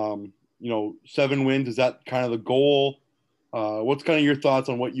 7 wins. Is that kind of the goal? What's kind of your thoughts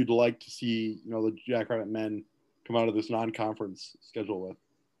on what you'd like to see, the Jackrabbit men come out of this non-conference schedule with?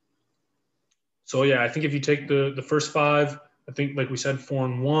 So, yeah, I think if you take the first 5, I think, like we said,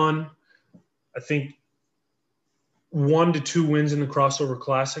 4-1. I think 1 to 2 wins in the Crossover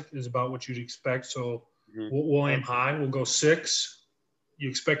Classic is about what you'd expect. So we'll aim high. We'll go 6. You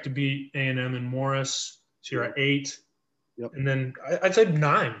expect to beat A&M and Morris. So you're at 8. Yep. And then I'd say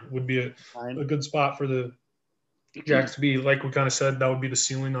 9 would be a good spot for the Jacks to be. Like we kind of said, that would be the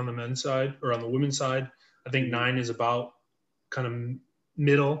ceiling on the men's side or on the women's side. I think 9 is about kind of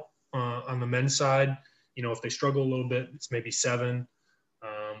middle on the men's side. If they struggle a little bit, it's maybe 7.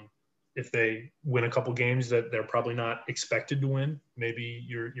 If they win a couple games that they're probably not expected to win, maybe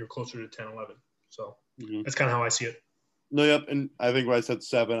you're closer to 10, 11. So that's kind of how I see it. No, yep. And I think when I said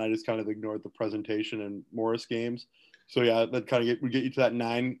 7, I just kind of ignored the presentation and Morris games. So yeah, that kind of would get you to that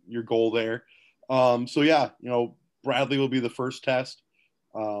 9, your goal there. So yeah, Bradley will be the first test.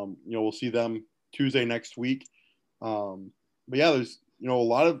 We'll see them Tuesday next week. But yeah, there's, a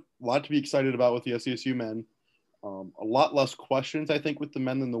lot to be excited about with the SCSU men. A lot less questions, I think, with the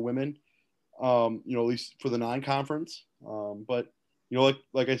men than the women, at least for the non-conference. But,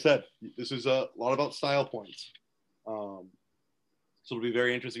 like I said, this is a lot about style points. So it'll be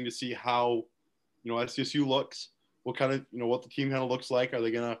very interesting to see how, SCSU looks, what kind of, what the team kind of looks like. Are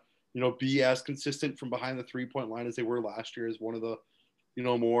they going to, be as consistent from behind the 3-point line as they were last year as one of the,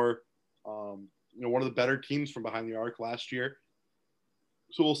 more, one of the better teams from behind the arc last year.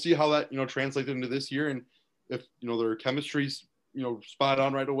 So we'll see how that, translates into this year. And if, their chemistry's, spot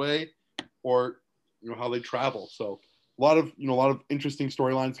on right away, or, how they travel. So a lot of interesting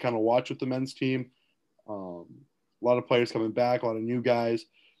storylines to kind of watch with the men's team. A lot of players coming back, a lot of new guys.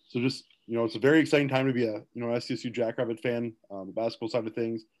 So just, it's a very exciting time to be a, SCSU Jackrabbit fan. The basketball side of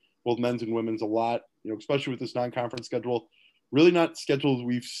things, both men's and women's, a lot, especially with this non-conference schedule, really not schedules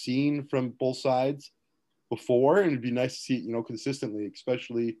we've seen from both sides before. And it'd be nice to see, consistently,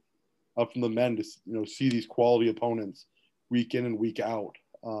 especially up from the men to, see these quality opponents week in and week out.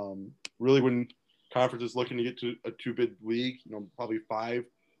 Really when conference is looking to get to a 2-bid league, probably 5+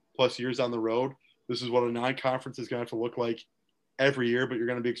 years down the road, this is what a non-conference is going to have to look like every year, but you're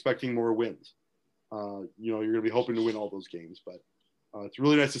going to be expecting more wins. You're going to be hoping to win all those games, but it's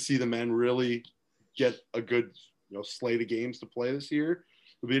really nice to see the men really get a good, slate of games to play this year.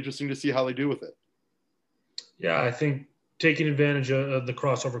 It'll be interesting to see how they do with it. Yeah, I think taking advantage of the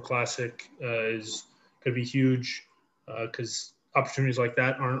Crossover Classic is going to be huge because opportunities like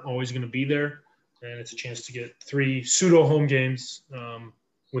that aren't always going to be there. And it's a chance to get 3 pseudo home games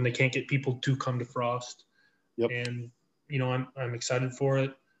when they can't get people to come to Frost. Yep. And, I'm excited for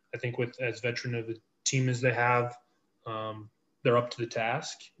it. I think with as veteran of the team as they have, they're up to the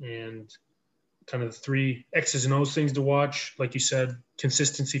task. And kind of the 3 X's and O's things to watch. Like you said,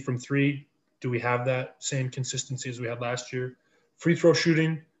 consistency from 3. Do we have that same consistency as we had last year? Free throw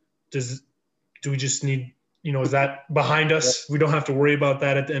shooting, do we just need, is that behind us? We don't have to worry about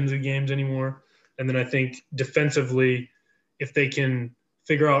that at the end of the games anymore. And then I think defensively, if they can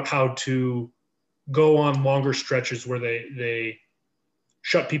figure out how to go on longer stretches where they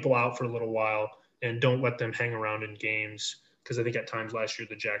shut people out for a little while and don't let them hang around in games. Because I think at times last year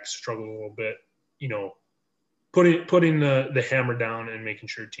the Jacks struggled a little bit, putting the hammer down and making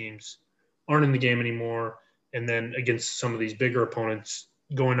sure teams aren't in the game anymore. And then against some of these bigger opponents,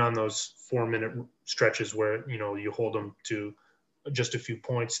 going on those 4-minute stretches where, you hold them to just a few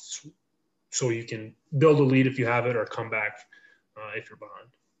points so you can build a lead if you have it or come back if you're behind.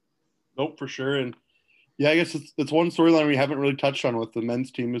 Nope, for sure. And yeah, I guess it's one storyline we haven't really touched on with the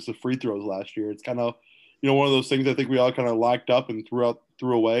men's team is the free throws last year. It's kind of, one of those things I think we all kind of locked up and threw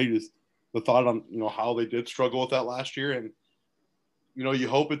away, just the thought on, how they did struggle with that last year. And, you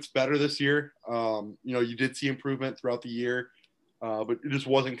hope it's better this year. You did see improvement throughout the year, but it just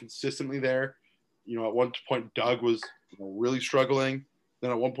wasn't consistently there. At one point, Doug was really struggling.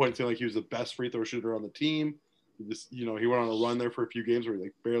 Then at one point, it seemed like he was the best free throw shooter on the team. He went on a run there for a few games where he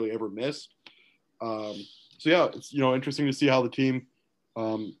barely ever missed. So yeah, it's interesting to see how the team,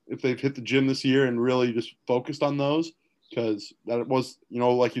 if they've hit the gym this year and really just focused on those, because that was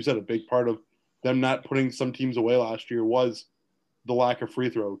like you said, a big part of them not putting some teams away last year was the lack of free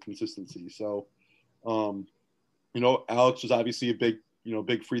throw consistency. So, Alex was obviously a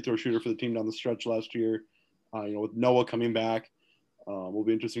big free throw shooter for the team down the stretch last year. With Noah coming back, will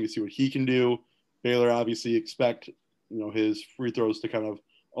be interesting to see what he can do. Baylor obviously expect, his free throws to kind of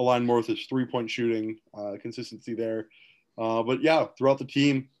align more with his 3-point shooting, consistency there. But yeah, throughout the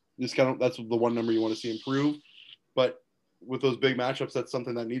team, that's the one number you want to see improve. But with those big matchups, that's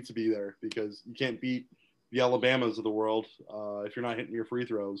something that needs to be there because you can't beat the Alabamas of the world if you're not hitting your free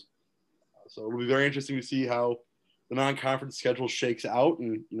throws. So it'll be very interesting to see how the non-conference schedule shakes out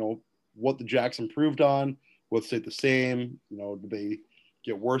and, what the Jacks improved on, what stayed the same, do they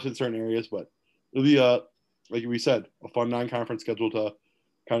get worse in certain areas, but it'll be like we said, a fun non-conference schedule to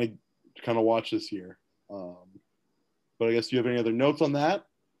kind of watch this year. But I guess do you have any other notes on that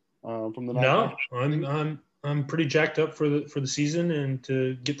from the non-conference? No, I'm pretty jacked up for the season and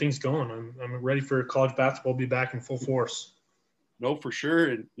to get things going. I'm ready for college basketball to be back in full force. No, for sure.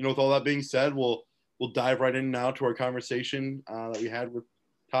 And with all that being said, we'll dive right in now to our conversation that we had with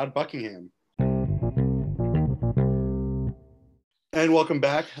Todd Buckingham. And welcome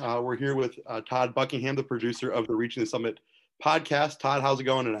back. We're here with Todd Buckingham, the producer of the Reaching the Summit podcast. Todd, how's it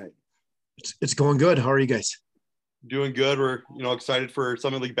going tonight? It's going good. How are you guys? Doing good. We're excited for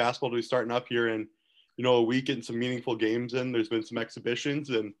Summit League basketball to be starting up here in a week, getting some meaningful games in. There's been some exhibitions,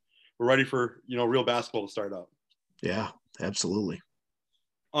 and we're ready for real basketball to start up. Yeah, absolutely.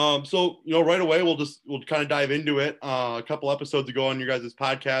 So right away we'll kind of dive into it. A couple episodes ago on your guys'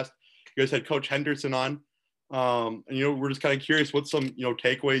 podcast, you guys had Coach Henderson on. And we're just kind of curious what some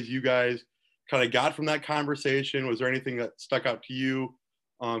takeaways you guys kind of got from that conversation. Was there anything that stuck out to you?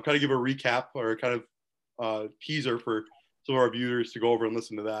 Kind of give a recap or kind of teaser for some of our viewers to go over and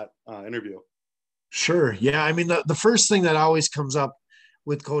listen to that interview. Sure. Yeah. I mean, the first thing that always comes up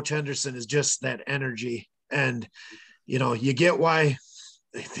with Coach Henderson is just that energy. And, you get why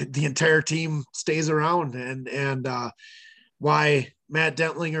the entire team stays around and why Matt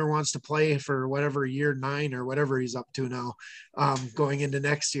Dentlinger wants to play for whatever year 9 or whatever he's up to now, going into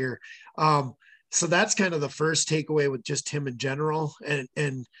next year. So that's kind of the first takeaway with just him in general,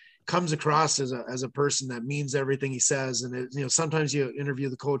 and comes across as a person that means everything he says. And sometimes you interview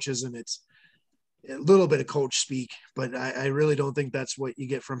the coaches and it's a little bit of coach speak, but I really don't think that's what you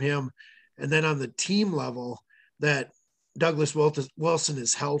get from him. And then on the team level, that Douglas Wilson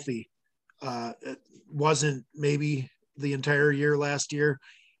is healthy. It wasn't maybe the entire year last year.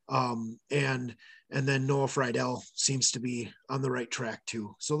 And then Noah Friedel seems to be on the right track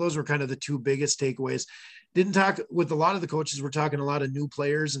too. So those were kind of the two biggest takeaways. Didn't talk with a lot of the coaches. We're talking a lot of new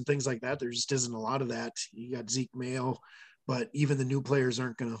players and things like that. There just isn't a lot of that. You got Zeke Mayo, but even the new players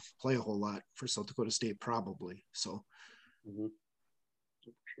aren't going to play a whole lot for South Dakota State probably. So. Mm-hmm.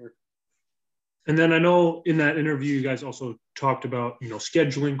 Sure. And then I know in that interview, you guys also talked about,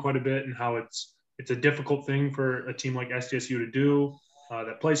 scheduling quite a bit and how it's a difficult thing for a team like SDSU to do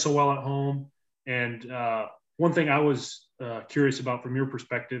that plays so well at home. And one thing I was curious about from your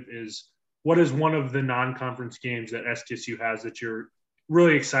perspective is what is one of the non-conference games that SDSU has that you're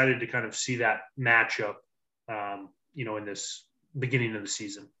really excited to kind of see that matchup, in this beginning of the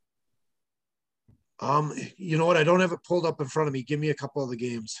season? You know what? I don't have it pulled up in front of me. Give me a couple of the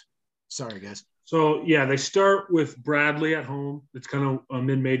games. Sorry, guys. So, yeah, they start with Bradley at home. It's kind of a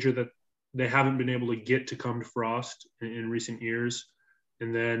mid-major that they haven't been able to get to come to Frost in recent years.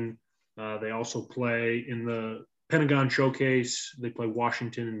 And then they also play in the Pentagon Showcase. They play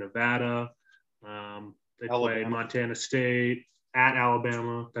Washington and Nevada. They play Montana State at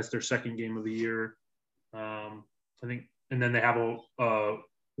Alabama. That's their second game of the year. I think, and then they have a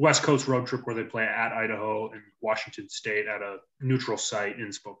West Coast road trip where they play at Idaho and Washington State at a neutral site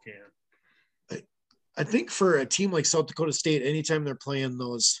in Spokane. I think for a team like South Dakota State, anytime they're playing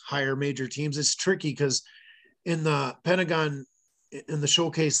those higher major teams, it's tricky because in the Pentagon, in the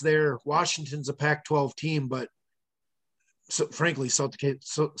showcase there, Washington's a Pac-12 team, but so frankly, South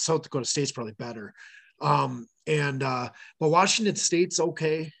Dakota State's probably better. But Washington State's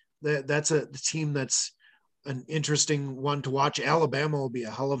okay. That's a team that's an interesting one to watch. Alabama will be a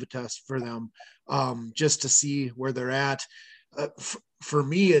hell of a test for them, just to see where they're at. For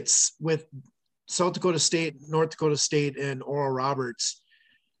me, it's with South Dakota State, North Dakota State, and Oral Roberts.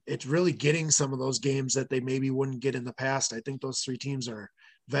 It's really getting some of those games that they maybe wouldn't get in the past. I think those three teams are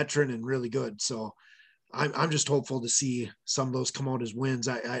veteran and really good. So I'm just hopeful to see some of those come out as wins.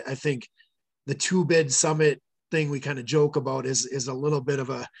 I think the 2-bid Summit thing we kind of joke about is a little bit of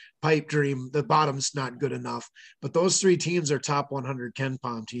a pipe dream. The bottom's not good enough, but those three teams are top 100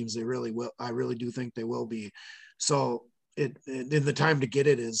 KenPom teams. They really will. I really do think they will be. So in the time to get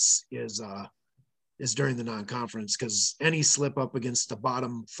it is during the non-conference, because any slip up against the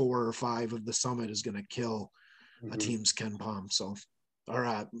bottom 4 or 5 of the Summit is going to kill a team's KenPom. So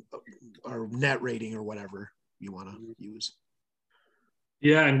our net rating or whatever you want to use.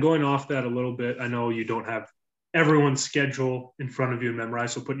 Yeah, and going off that a little bit, I know you don't have everyone's schedule in front of you and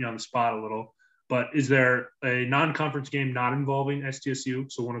memorized, so putting you on the spot a little. But is there a non-conference game not involving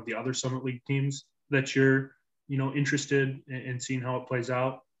SDSU, so one of the other Summit League teams that you're, interested in seeing how it plays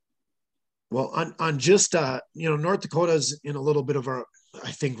out? Well, on just North Dakota's in a little bit of a,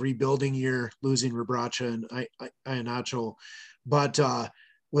 I think, rebuilding year, losing Rebracha and Ianacho, but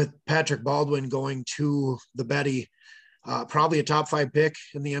with Patrick Baldwin going to the Betty, probably a top 5 pick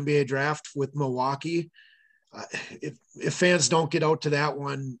in the NBA draft with Milwaukee. If fans don't get out to that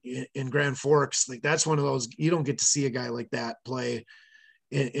one in Grand Forks, like that's one of those, you don't get to see a guy like that play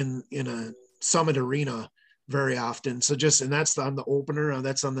in a Summit arena very often. So and that's on the opener,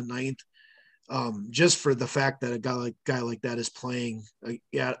 that's on the 9th. Just for the fact that a guy like that is playing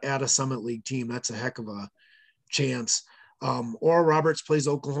at a Summit League team, that's a heck of a chance. Oral Roberts plays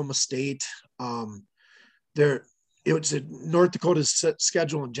Oklahoma State. It's North Dakota's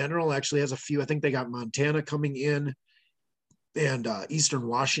schedule in general actually has a few. I think they got Montana coming in and Eastern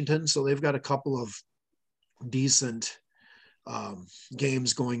Washington. So they've got a couple of decent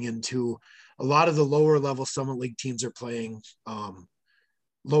games going into. A lot of the lower level Summit League teams are playing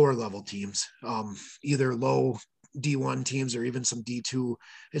lower level teams, either low D1 teams or even some D2.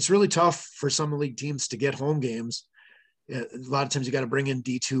 It's really tough for Summit League teams to get home games. A lot of times you got to bring in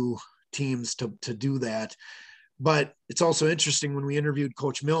D2 teams to do that. But it's also interesting, when we interviewed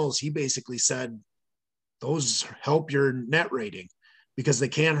Coach Mills, he basically said those help your net rating because they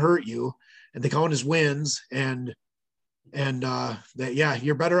can't hurt you and they count as wins, and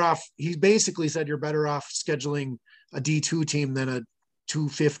you're better off. He basically said you're better off scheduling a D2 team than a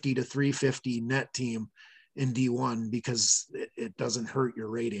 250 to 350 net team in D1 because it doesn't hurt your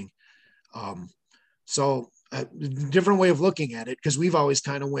rating. So a different way of looking at it, because we've always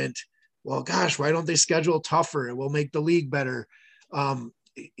kind of went, well, gosh, why don't they schedule tougher? It will make the league better. But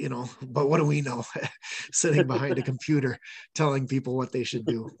what do we know? Sitting behind a computer telling people what they should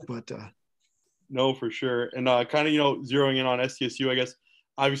do. But no, for sure. And kind of, zeroing in on SDSU, I guess,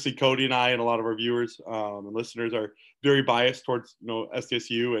 obviously Cody and I and a lot of our viewers and listeners are very biased towards,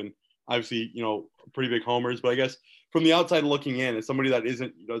 SDSU, and obviously, pretty big homers. But I guess from the outside looking in, as somebody that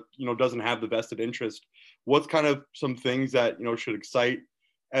isn't, doesn't have the vested interest, what's kind of some things that, should excite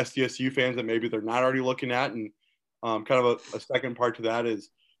SDSU fans that maybe they're not already looking at? And kind of a second part to that is,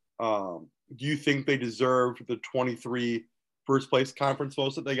 do you think they deserve the 23 first place conference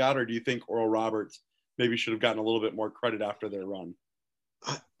votes that they got, or do you think Oral Roberts maybe should have gotten a little bit more credit after their run?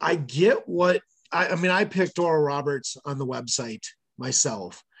 I get what I picked Oral Roberts on the website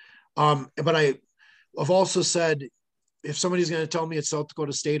myself, but I've also said, if somebody's going to tell me it's South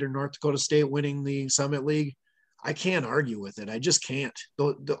Dakota State or North Dakota State winning the Summit League, I can't argue with it. I just can't.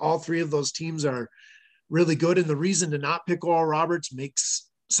 All three of those teams are really good. And the reason to not pick Oral Roberts makes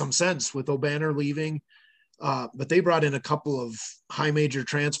some sense with O'Banner leaving. But they brought in a couple of high major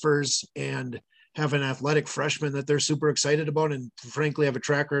transfers and have an athletic freshman that they're super excited about. And frankly, have a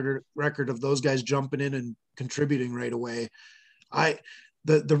track record of those guys jumping in and contributing right away.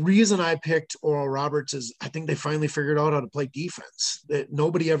 The reason I picked Oral Roberts is I think they finally figured out how to play defense. That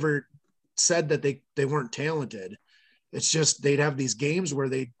nobody ever said that they weren't talented. It's just they'd have these games where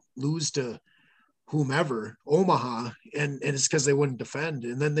they lose to whomever, Omaha, and it's because they wouldn't defend.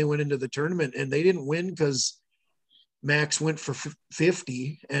 And then they went into the tournament and they didn't win because Max went for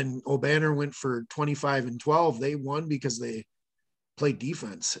 50 and O'Banner went for 25 and 12. They won because they played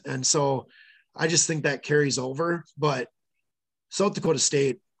defense. And so I just think that carries over. But South Dakota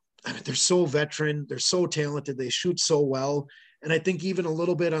State, I mean, they're so veteran, they're so talented, they shoot so well. And I think even a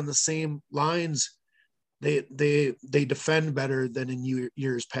little bit on the same lines, they defend better than in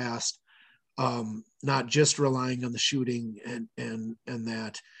years past. Not just relying on the shooting and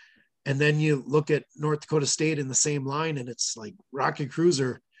that. And then you look at North Dakota State in the same line, and it's like Rocky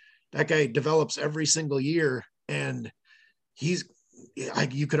Cruiser. That guy develops every single year, and you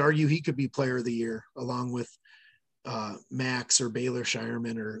could argue he could be player of the year along with Max or Baylor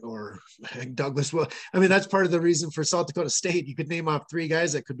Shireman or Douglas. Well, I mean, that's part of the reason for South Dakota State. You could name off 3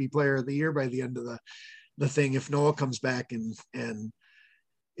 guys that could be player of the year by the end of the thing if Noah comes back and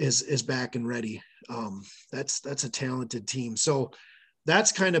is back and ready. That's a talented team. So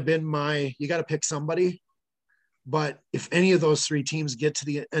that's kind of been you got to pick somebody. But if any of those 3 teams get to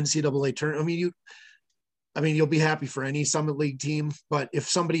the NCAA tournament, you'll be happy for any Summit League team. But if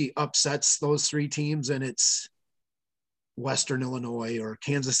somebody upsets those 3 teams and it's Western Illinois or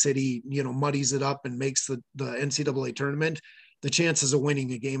Kansas City, muddies it up and makes the NCAA tournament, the chances of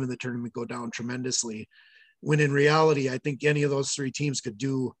winning a game in the tournament go down tremendously. When in reality, I think any of those 3 teams could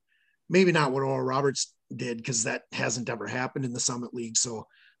do maybe not what Oral Roberts did, because that hasn't ever happened in the Summit League. So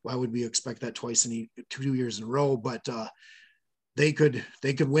why would we expect that twice in 2 years in a row? But they could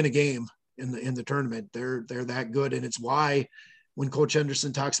win a game in the tournament. They're that good. And it's why when Coach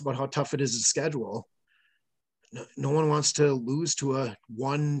Henderson talks about how tough it is to schedule, no one wants to lose to a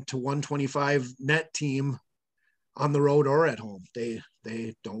 1 to 125 net team on the road or at home. They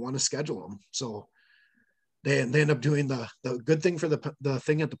don't want to schedule them. So they end up doing the good thing for the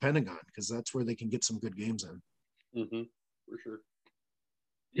thing at the Pentagon, because that's where they can get some good games in. Mm-hmm. For sure.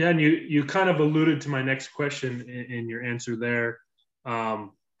 Yeah, and you kind of alluded to my next question in your answer there.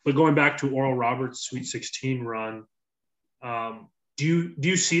 But going back to Oral Roberts' Sweet 16 run, do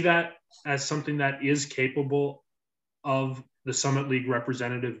you see that as something that is capable of the Summit League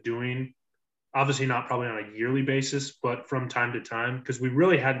representative doing? Obviously not probably on a yearly basis, but from time to time, because we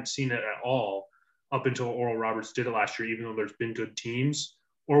really hadn't seen it at all up until Oral Roberts did it last year, even though there's been good teams.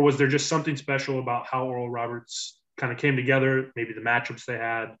 Or was there just something special about how Oral Roberts kind of came together, maybe the matchups they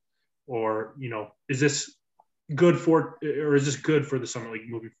had, or, is this good for the Summit League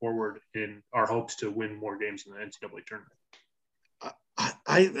moving forward in our hopes to win more games in the NCAA tournament?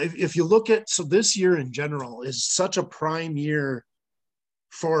 If you look at, so this year in general is such a prime year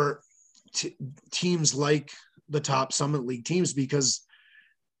for teams like the top Summit League teams, because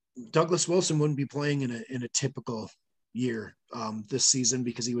Douglas Wilson wouldn't be playing in a typical year this season,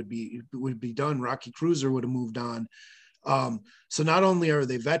 because he would be done. Rocky Cruiser would have moved on. So not only are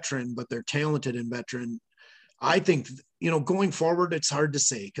they veteran, but they're talented and veteran. I think, going forward, it's hard to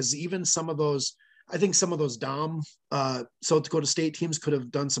say, because even some of those Dom South Dakota State teams could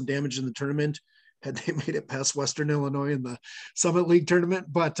have done some damage in the tournament had they made it past Western Illinois in the Summit League tournament.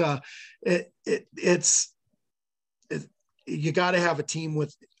 But you got to have a team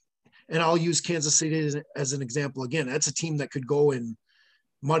with, and I'll use Kansas City as an example again. That's a team that could go and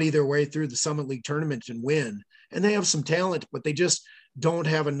muddy their way through the Summit League tournament and win. And they have some talent, but they just don't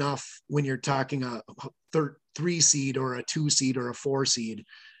have enough when you're talking a 3 seed or a 2 seed or a 4 seed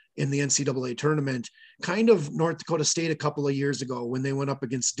in the NCAA tournament. Kind of North Dakota State a couple of years ago when they went up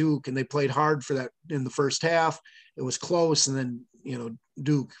against Duke, and they played hard for that in the first half. It was close, and then,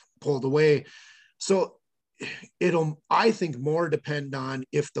 Duke pulled away. So it'll, I think, more depend on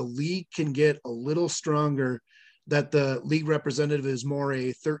if the league can get a little stronger, that the league representative is more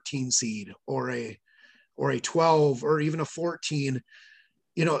a 13 seed or a 12 or even a 14.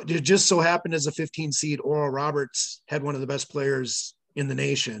 It just so happened as a 15 seed, Oral Roberts had one of the best players in the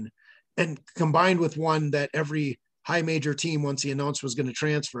nation, and combined with one that every high major team, once he announced was going to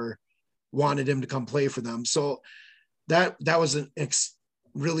transfer, wanted him to come play for them. So that was an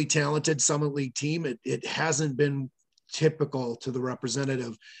really talented Summit League team. It hasn't been typical to the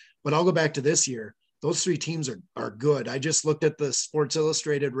representative, but I'll go back to this year. Those 3 teams are good. I just looked at the Sports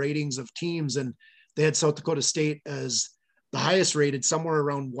Illustrated ratings of teams, and they had South Dakota State as the highest rated, somewhere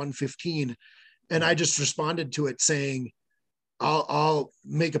around 115. And I just responded to it saying, I'll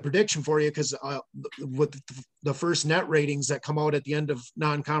make a prediction for you, because with the first net ratings that come out at the end of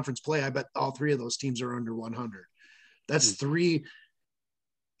non-conference play, I bet all 3 of those teams are under 100. That's 3.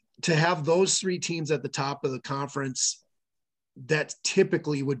 To have those 3 teams at the top of the conference, that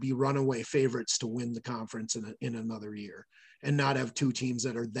typically would be runaway favorites to win the conference in another year, and not have 2 teams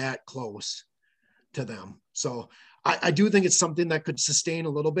that are that close to them. So I do think it's something that could sustain a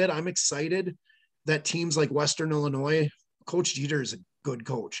little bit. I'm excited that teams like Western Illinois, Coach Jeter is a good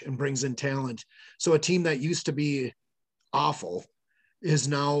coach and brings in talent. So a team that used to be awful is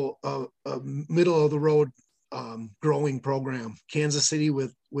now a middle of the road growing program. Kansas City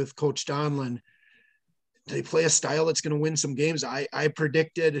with Coach Donlin, they play a style that's going to win some games. I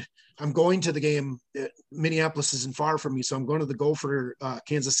predicted, I'm going to the game. Minneapolis isn't far from me, so I'm going to the Gopher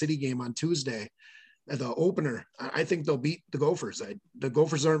Kansas City game on Tuesday, the opener. I think they'll beat the Gophers. The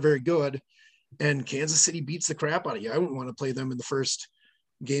Gophers aren't very good, and Kansas City beats the crap out of you. I wouldn't want to play them in the first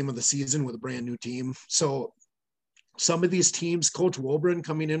game of the season with a brand new team. So some of these teams, Coach Wolbrin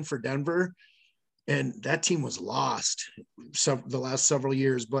coming in for Denver, and that team was lost the last several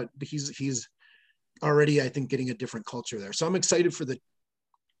years, but he's already, I think, getting a different culture there. So I'm excited for the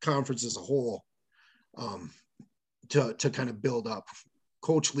conference as a whole to kind of build up.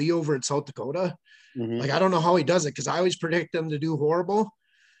 Coach Lee over at South Dakota, like, I don't know how he does it, because I always predict them to do horrible.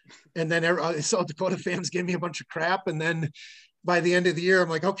 And then South Dakota fans give me a bunch of crap. And then by the end of the year, I'm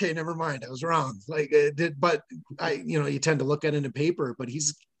like, okay, never mind. I was wrong. But you tend to look at it in the paper, but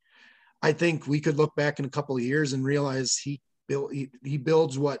I think we could look back in a couple of years and realize he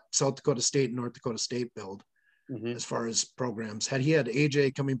builds what South Dakota State and North Dakota State build as far as programs. Had he had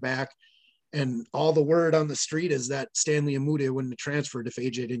AJ coming back, and all the word on the street is that Stanley Amude wouldn't have transferred if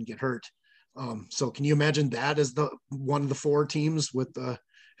AJ didn't get hurt. So can you imagine that as one of the 4 teams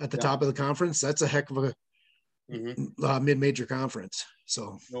at the top of the conference? That's a heck of a mid-major conference.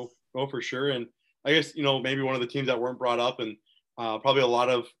 So no, for sure. And I guess, maybe one of the teams that weren't brought up, and probably a lot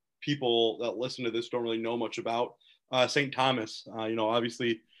of people that listen to this don't really know much about, St. Thomas.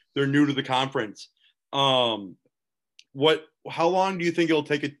 Obviously they're new to the conference. How long do you think it'll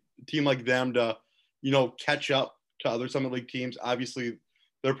take a team like them to, catch up to other Summit League teams? Obviously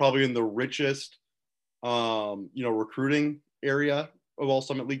they're probably in the richest, recruiting area of all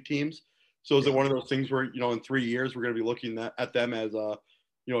Summit League teams. So is it one of those things where, in 3 years, we're going to be looking at them as a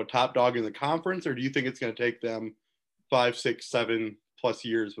top dog in the conference? Or do you think it's going to take them 5, 6, 7+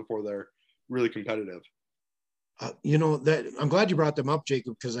 years before they're really competitive? That I'm glad you brought them up,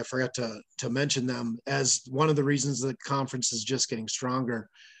 Jacob, because I forgot to mention them as one of the reasons the conference is just getting stronger.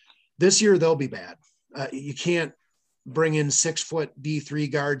 This year, they'll be bad. You can't bring in 6-foot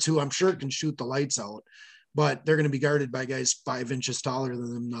D3 guards who I'm sure can shoot the lights out, but they're going to be guarded by guys 5 inches taller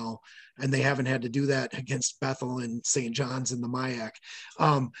than them now. And they haven't had to do that against Bethel and St. John's and the MIAC.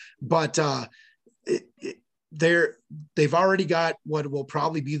 They've already got what will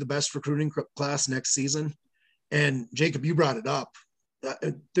probably be the best recruiting class next season. And Jacob, you brought it up.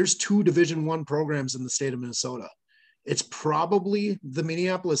 There's 2 Division I programs in the state of Minnesota. It's probably, the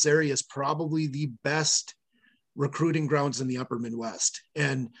Minneapolis area is probably the best recruiting grounds in the upper Midwest.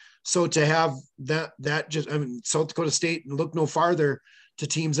 And so to have South Dakota State, and look no farther to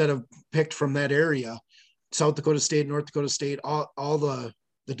teams that have picked from that area, South Dakota State, North Dakota State, all the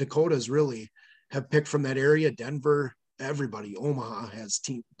Dakotas really have picked from that area. Denver, everybody, Omaha has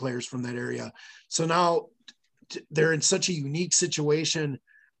team players from that area. So now they're in such a unique situation,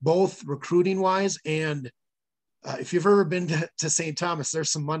 both recruiting wise, and if you've ever been to St. Thomas, there's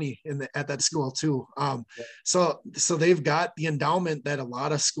some money at that school too. So they've got the endowment that a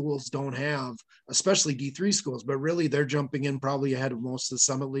lot of schools don't have, especially D3 schools, but really they're jumping in probably ahead of most of the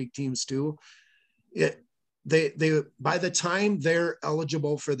Summit League teams too. They by the time they're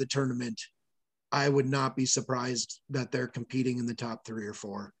eligible for the tournament, I would not be surprised that they're competing in the top 3 or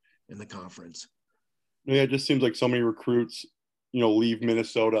 4 in the conference. Yeah, it just seems like so many recruits, leave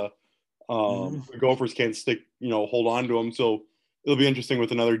Minnesota. The Gophers can't hold on to them. So it'll be interesting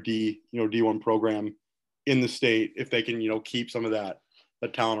with another D1 program in the state if they can, keep some of that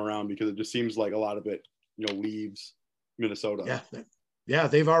talent around, because it just seems like a lot of it, leaves Minnesota. Yeah.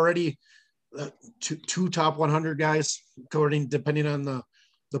 They've already two top 100 guys, depending on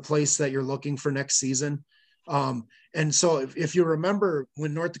the place that you're looking for next season. And so if you remember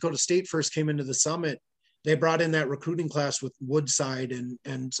when North Dakota State first came into the Summit, they brought in that recruiting class with Woodside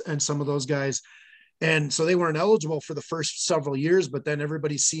and some of those guys. And so they weren't eligible for the first several years, but then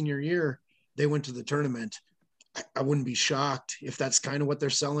everybody's senior year, they went to the tournament. I wouldn't be shocked if that's kind of what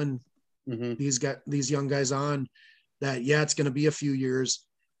they're selling these young guys on, that, it's going to be a few years.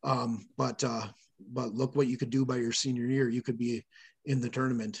 But look what you could do by your senior year. You could be in the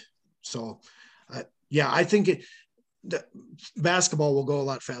tournament. So I think basketball will go a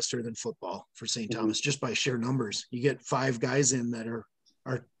lot faster than football for St. Thomas, just by sheer numbers. You get 5 guys in that are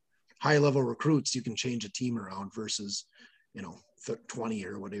high level recruits, you can change a team around versus, 20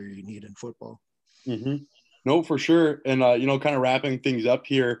 or whatever you need in football. No, for sure. And, kind of wrapping things up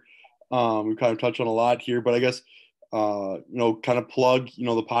here, we've kind of touched on a lot here, but I guess you know, kind of plug, you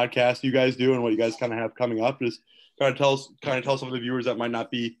know, the podcast you guys do and what you guys kind of have coming up. Just kind of tell some of the viewers that might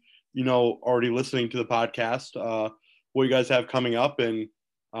not be, you know, already listening to the podcast, what you guys have coming up and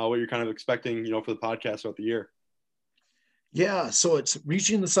what you're kind of expecting, you know, for the podcast throughout the year. Yeah, so it's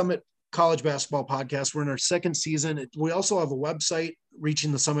Reaching the Summit College Basketball Podcast. We're in our second season. We also have a website,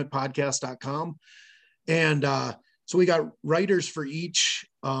 reachingthesummitpodcast.com. And so we got writers for each.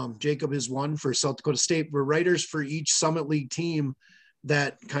 Jacob is one for South Dakota State. We're writers for each Summit League team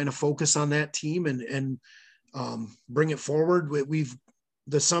that kind of focus on that team and bring it forward.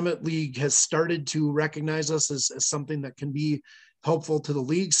 The Summit League has started to recognize us as something that can be helpful to the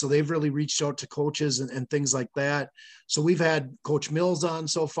league. So they've really reached out to coaches and things like that. So we've had Coach Mills on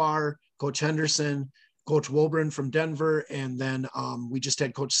so far, Coach Henderson, Coach Wilburn from Denver. And then we just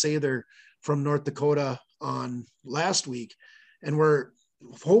had Coach Sather from North Dakota on last week. And we're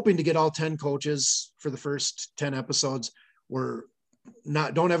hoping to get all 10 coaches for the first 10 episodes.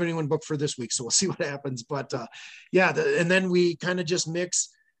 Don't have anyone booked for this week, so we'll see what happens. But and then we kind of just mix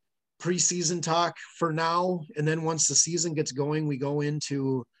preseason talk for now, and then once the season gets going, we go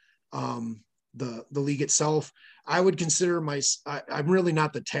into the league itself. I would consider I'm really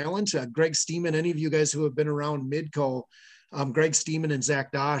not the talent. Greg Steeman, any of you guys who have been around Midco, Greg Steeman and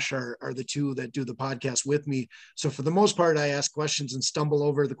Zach Dosh are the two that do the podcast with me. So for the most part, I ask questions and stumble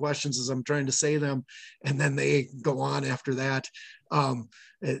over the questions as I'm trying to say them, and then they go on after that.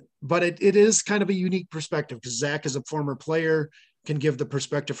 But it is kind of a unique perspective because Zach is a former player, can give the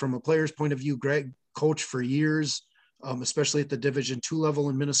perspective from a player's point of view. Greg coached for years, especially at the Division II level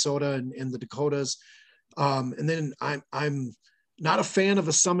in Minnesota and in the Dakotas. And then I'm not a fan of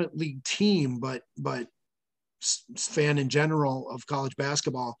a Summit League team, but fan in general of college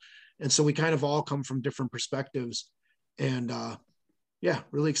basketball. And so we kind of all come from different perspectives, and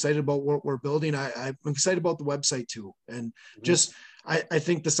really excited about what we're building. I'm excited about the website too. And just, I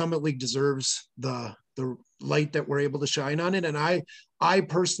think the Summit League deserves the light that we're able to shine on it. And I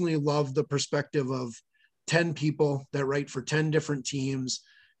personally love the perspective of 10 people that write for 10 different teams.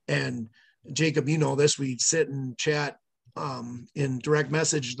 And Jacob, you know this, we sit and chat in direct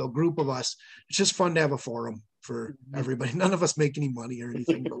message, the group of us. It's just fun to have a forum for everybody. None of us make any money or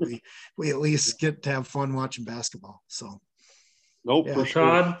anything, but we at least get to have fun watching basketball. So nope. Yeah.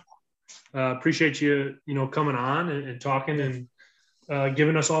 Todd, appreciate you coming on and talking and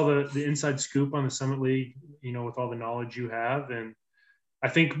giving us all the inside scoop on the Summit League, with all the knowledge you have. And I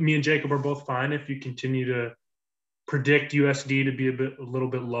think me and Jacob are both fine if you continue to predict USD to be a little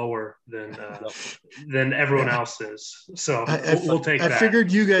bit lower than everyone else is. So we'll take that. I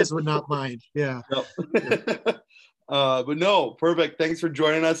figured you guys would not mind. Yeah. But no, perfect. Thanks for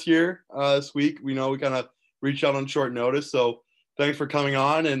joining us here this week. We know we kind of reached out on short notice, so thanks for coming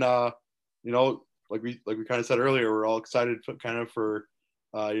on. And like we kind of said earlier, we're all excited for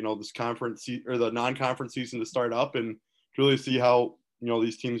this conference or the non-conference season to start up and to really see how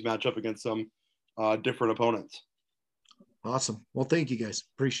these teams match up against some different opponents. Awesome. Well, thank you guys.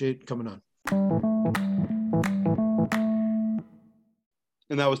 Appreciate coming on.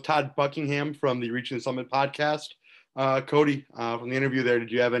 And that was Todd Buckingham from the Reaching the Summit podcast. Cody, from the interview there,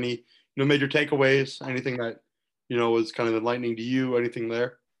 did you have any major takeaways? Anything that was kind of enlightening to you? Anything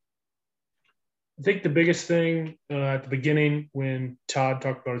there? I think the biggest thing at the beginning when Todd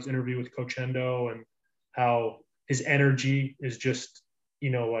talked about his interview with Coach Hendo and how his energy is just,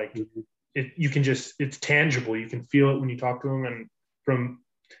 it's tangible. You can feel it when you talk to him. And from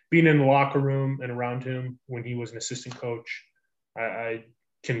being in the locker room and around him when he was an assistant coach, I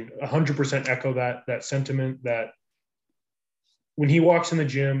can 100% echo that sentiment that when he walks in the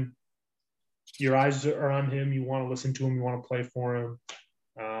gym, your eyes are on him. You want to listen to him. You want to play for him.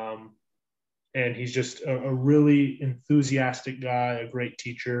 And he's just a really enthusiastic guy, a great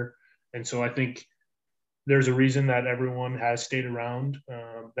teacher. And so I think there's a reason that everyone has stayed around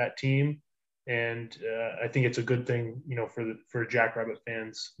that team. And I think it's a good thing, for Jackrabbit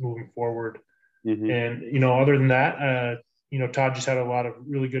fans moving forward. Mm-hmm. And, other than that, Todd just had a lot of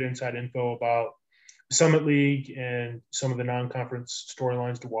really good inside info about the Summit League and some of the non-conference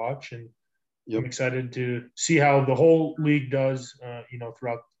storylines to watch. And I'm excited to see how the whole league does,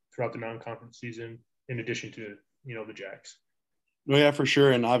 throughout the non-conference season, in addition to, the Jacks. No, yeah, for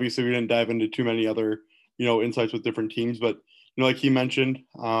sure. And obviously we didn't dive into too many other, insights with different teams, but, like he mentioned,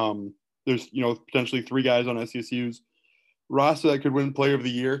 there's, potentially 3 guys on SDSU's roster that could win Player of the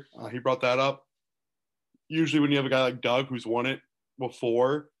Year. He brought that up. Usually when you have a guy like Doug who's won it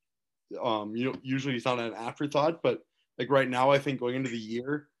before, usually he's not an afterthought, but like right now, I think going into the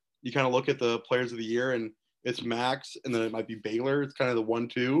year, you kind of look at the Players of the Year and it's Max, and then it might be Baylor. It's kind of the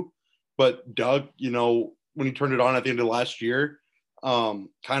 1-2. But Doug, when he turned it on at the end of last year,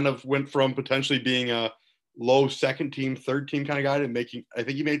 kind of went from potentially being a low second team, third team kind of guy to making, I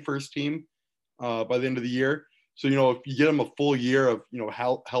think he made first team by the end of the year. So, if you get him a full year of,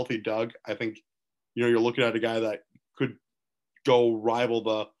 healthy Doug, I think, you're looking at a guy that could go rival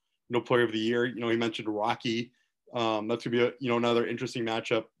the, player of the year. He mentioned Rocky. That's gonna be another interesting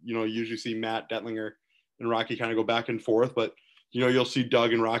matchup. You usually see Matt Detlinger and Rocky kind of go back and forth, but you'll see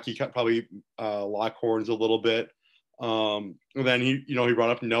Doug and Rocky probably lock horns a little bit. And then he brought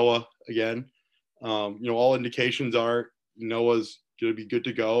up Noah again. All indications are Noah's going to be good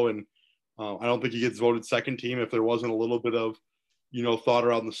to go, and I don't think he gets voted second team if there wasn't a little bit of thought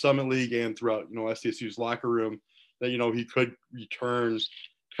around the Summit League and throughout SDSU's locker room that he could return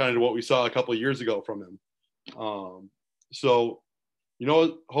kind of what we saw a couple of years ago from him. So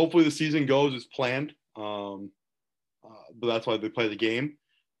hopefully the season goes as planned. But that's why they play the game.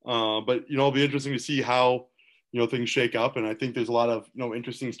 But it'll be interesting to see how things shake up, and I think there's a lot of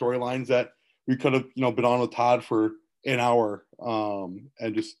interesting storylines that we could have been on with Todd for an hour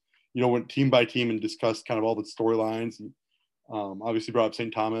and just went team by team and discussed kind of all the storylines. And obviously brought up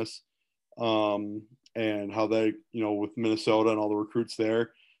St. Thomas and how they with Minnesota and all the recruits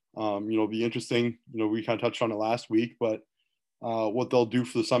there. Be interesting. We kind of touched on it last week, but what they'll do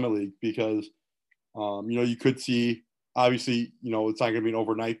for the Summit League, because you could see. Obviously, it's not going to be an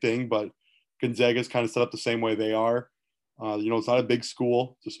overnight thing, but Gonzaga's kind of set up the same way they are. It's not a big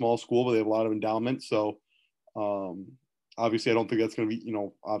school. It's a small school, but they have a lot of endowment. So, obviously, I don't think that's going to be,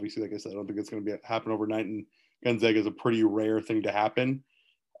 obviously, like I said, I don't think it's going to happen overnight. And Gonzaga is a pretty rare thing to happen.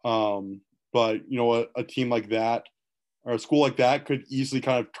 But, a team like that or a school like that could easily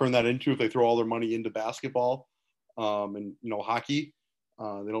kind of turn that into, if they throw all their money into basketball and, hockey.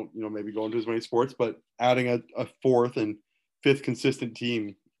 They don't, maybe go into as many sports, but adding a fourth and fifth consistent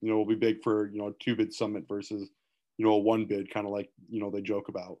team, will be big for, a 2-bid Summit versus, a 1-bid, kind of like, they joke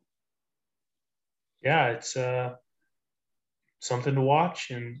about. Yeah, it's something to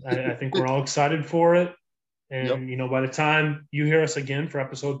watch, and I think we're all excited for it. And, Yep. By the time you hear us again for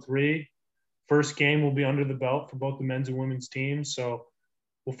episode 3, first game will be under the belt for both the men's and women's teams. So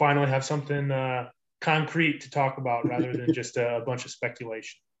we'll finally have something concrete to talk about rather than just a bunch of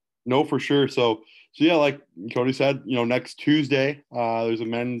speculation. No, for sure. So yeah, like Cody said, next Tuesday, there's a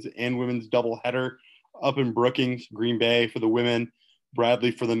men's and women's doubleheader up in Brookings, Green Bay for the women,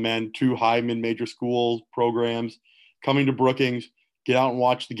 Bradley for the men, 2 high mid-major school programs coming to Brookings. Get out and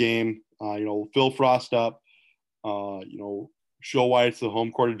watch the game. Fill Frost up, show why it's the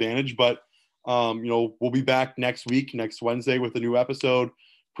home court advantage. But, we'll be back next week, next Wednesday, with a new episode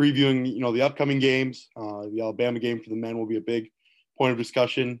previewing, the upcoming games. The Alabama game for the men will be a big point of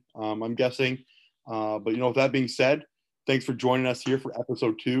discussion, I'm guessing. But, with that being said, thanks for joining us here for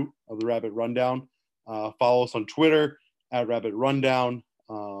episode 2 of the Rabbit Rundown. Follow us on Twitter at Rabbit Rundown.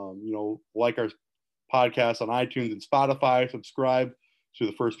 Like our podcast on iTunes and Spotify. Subscribe so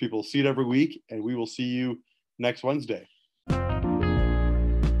you're the first people to see it every week. And we will see you next Wednesday.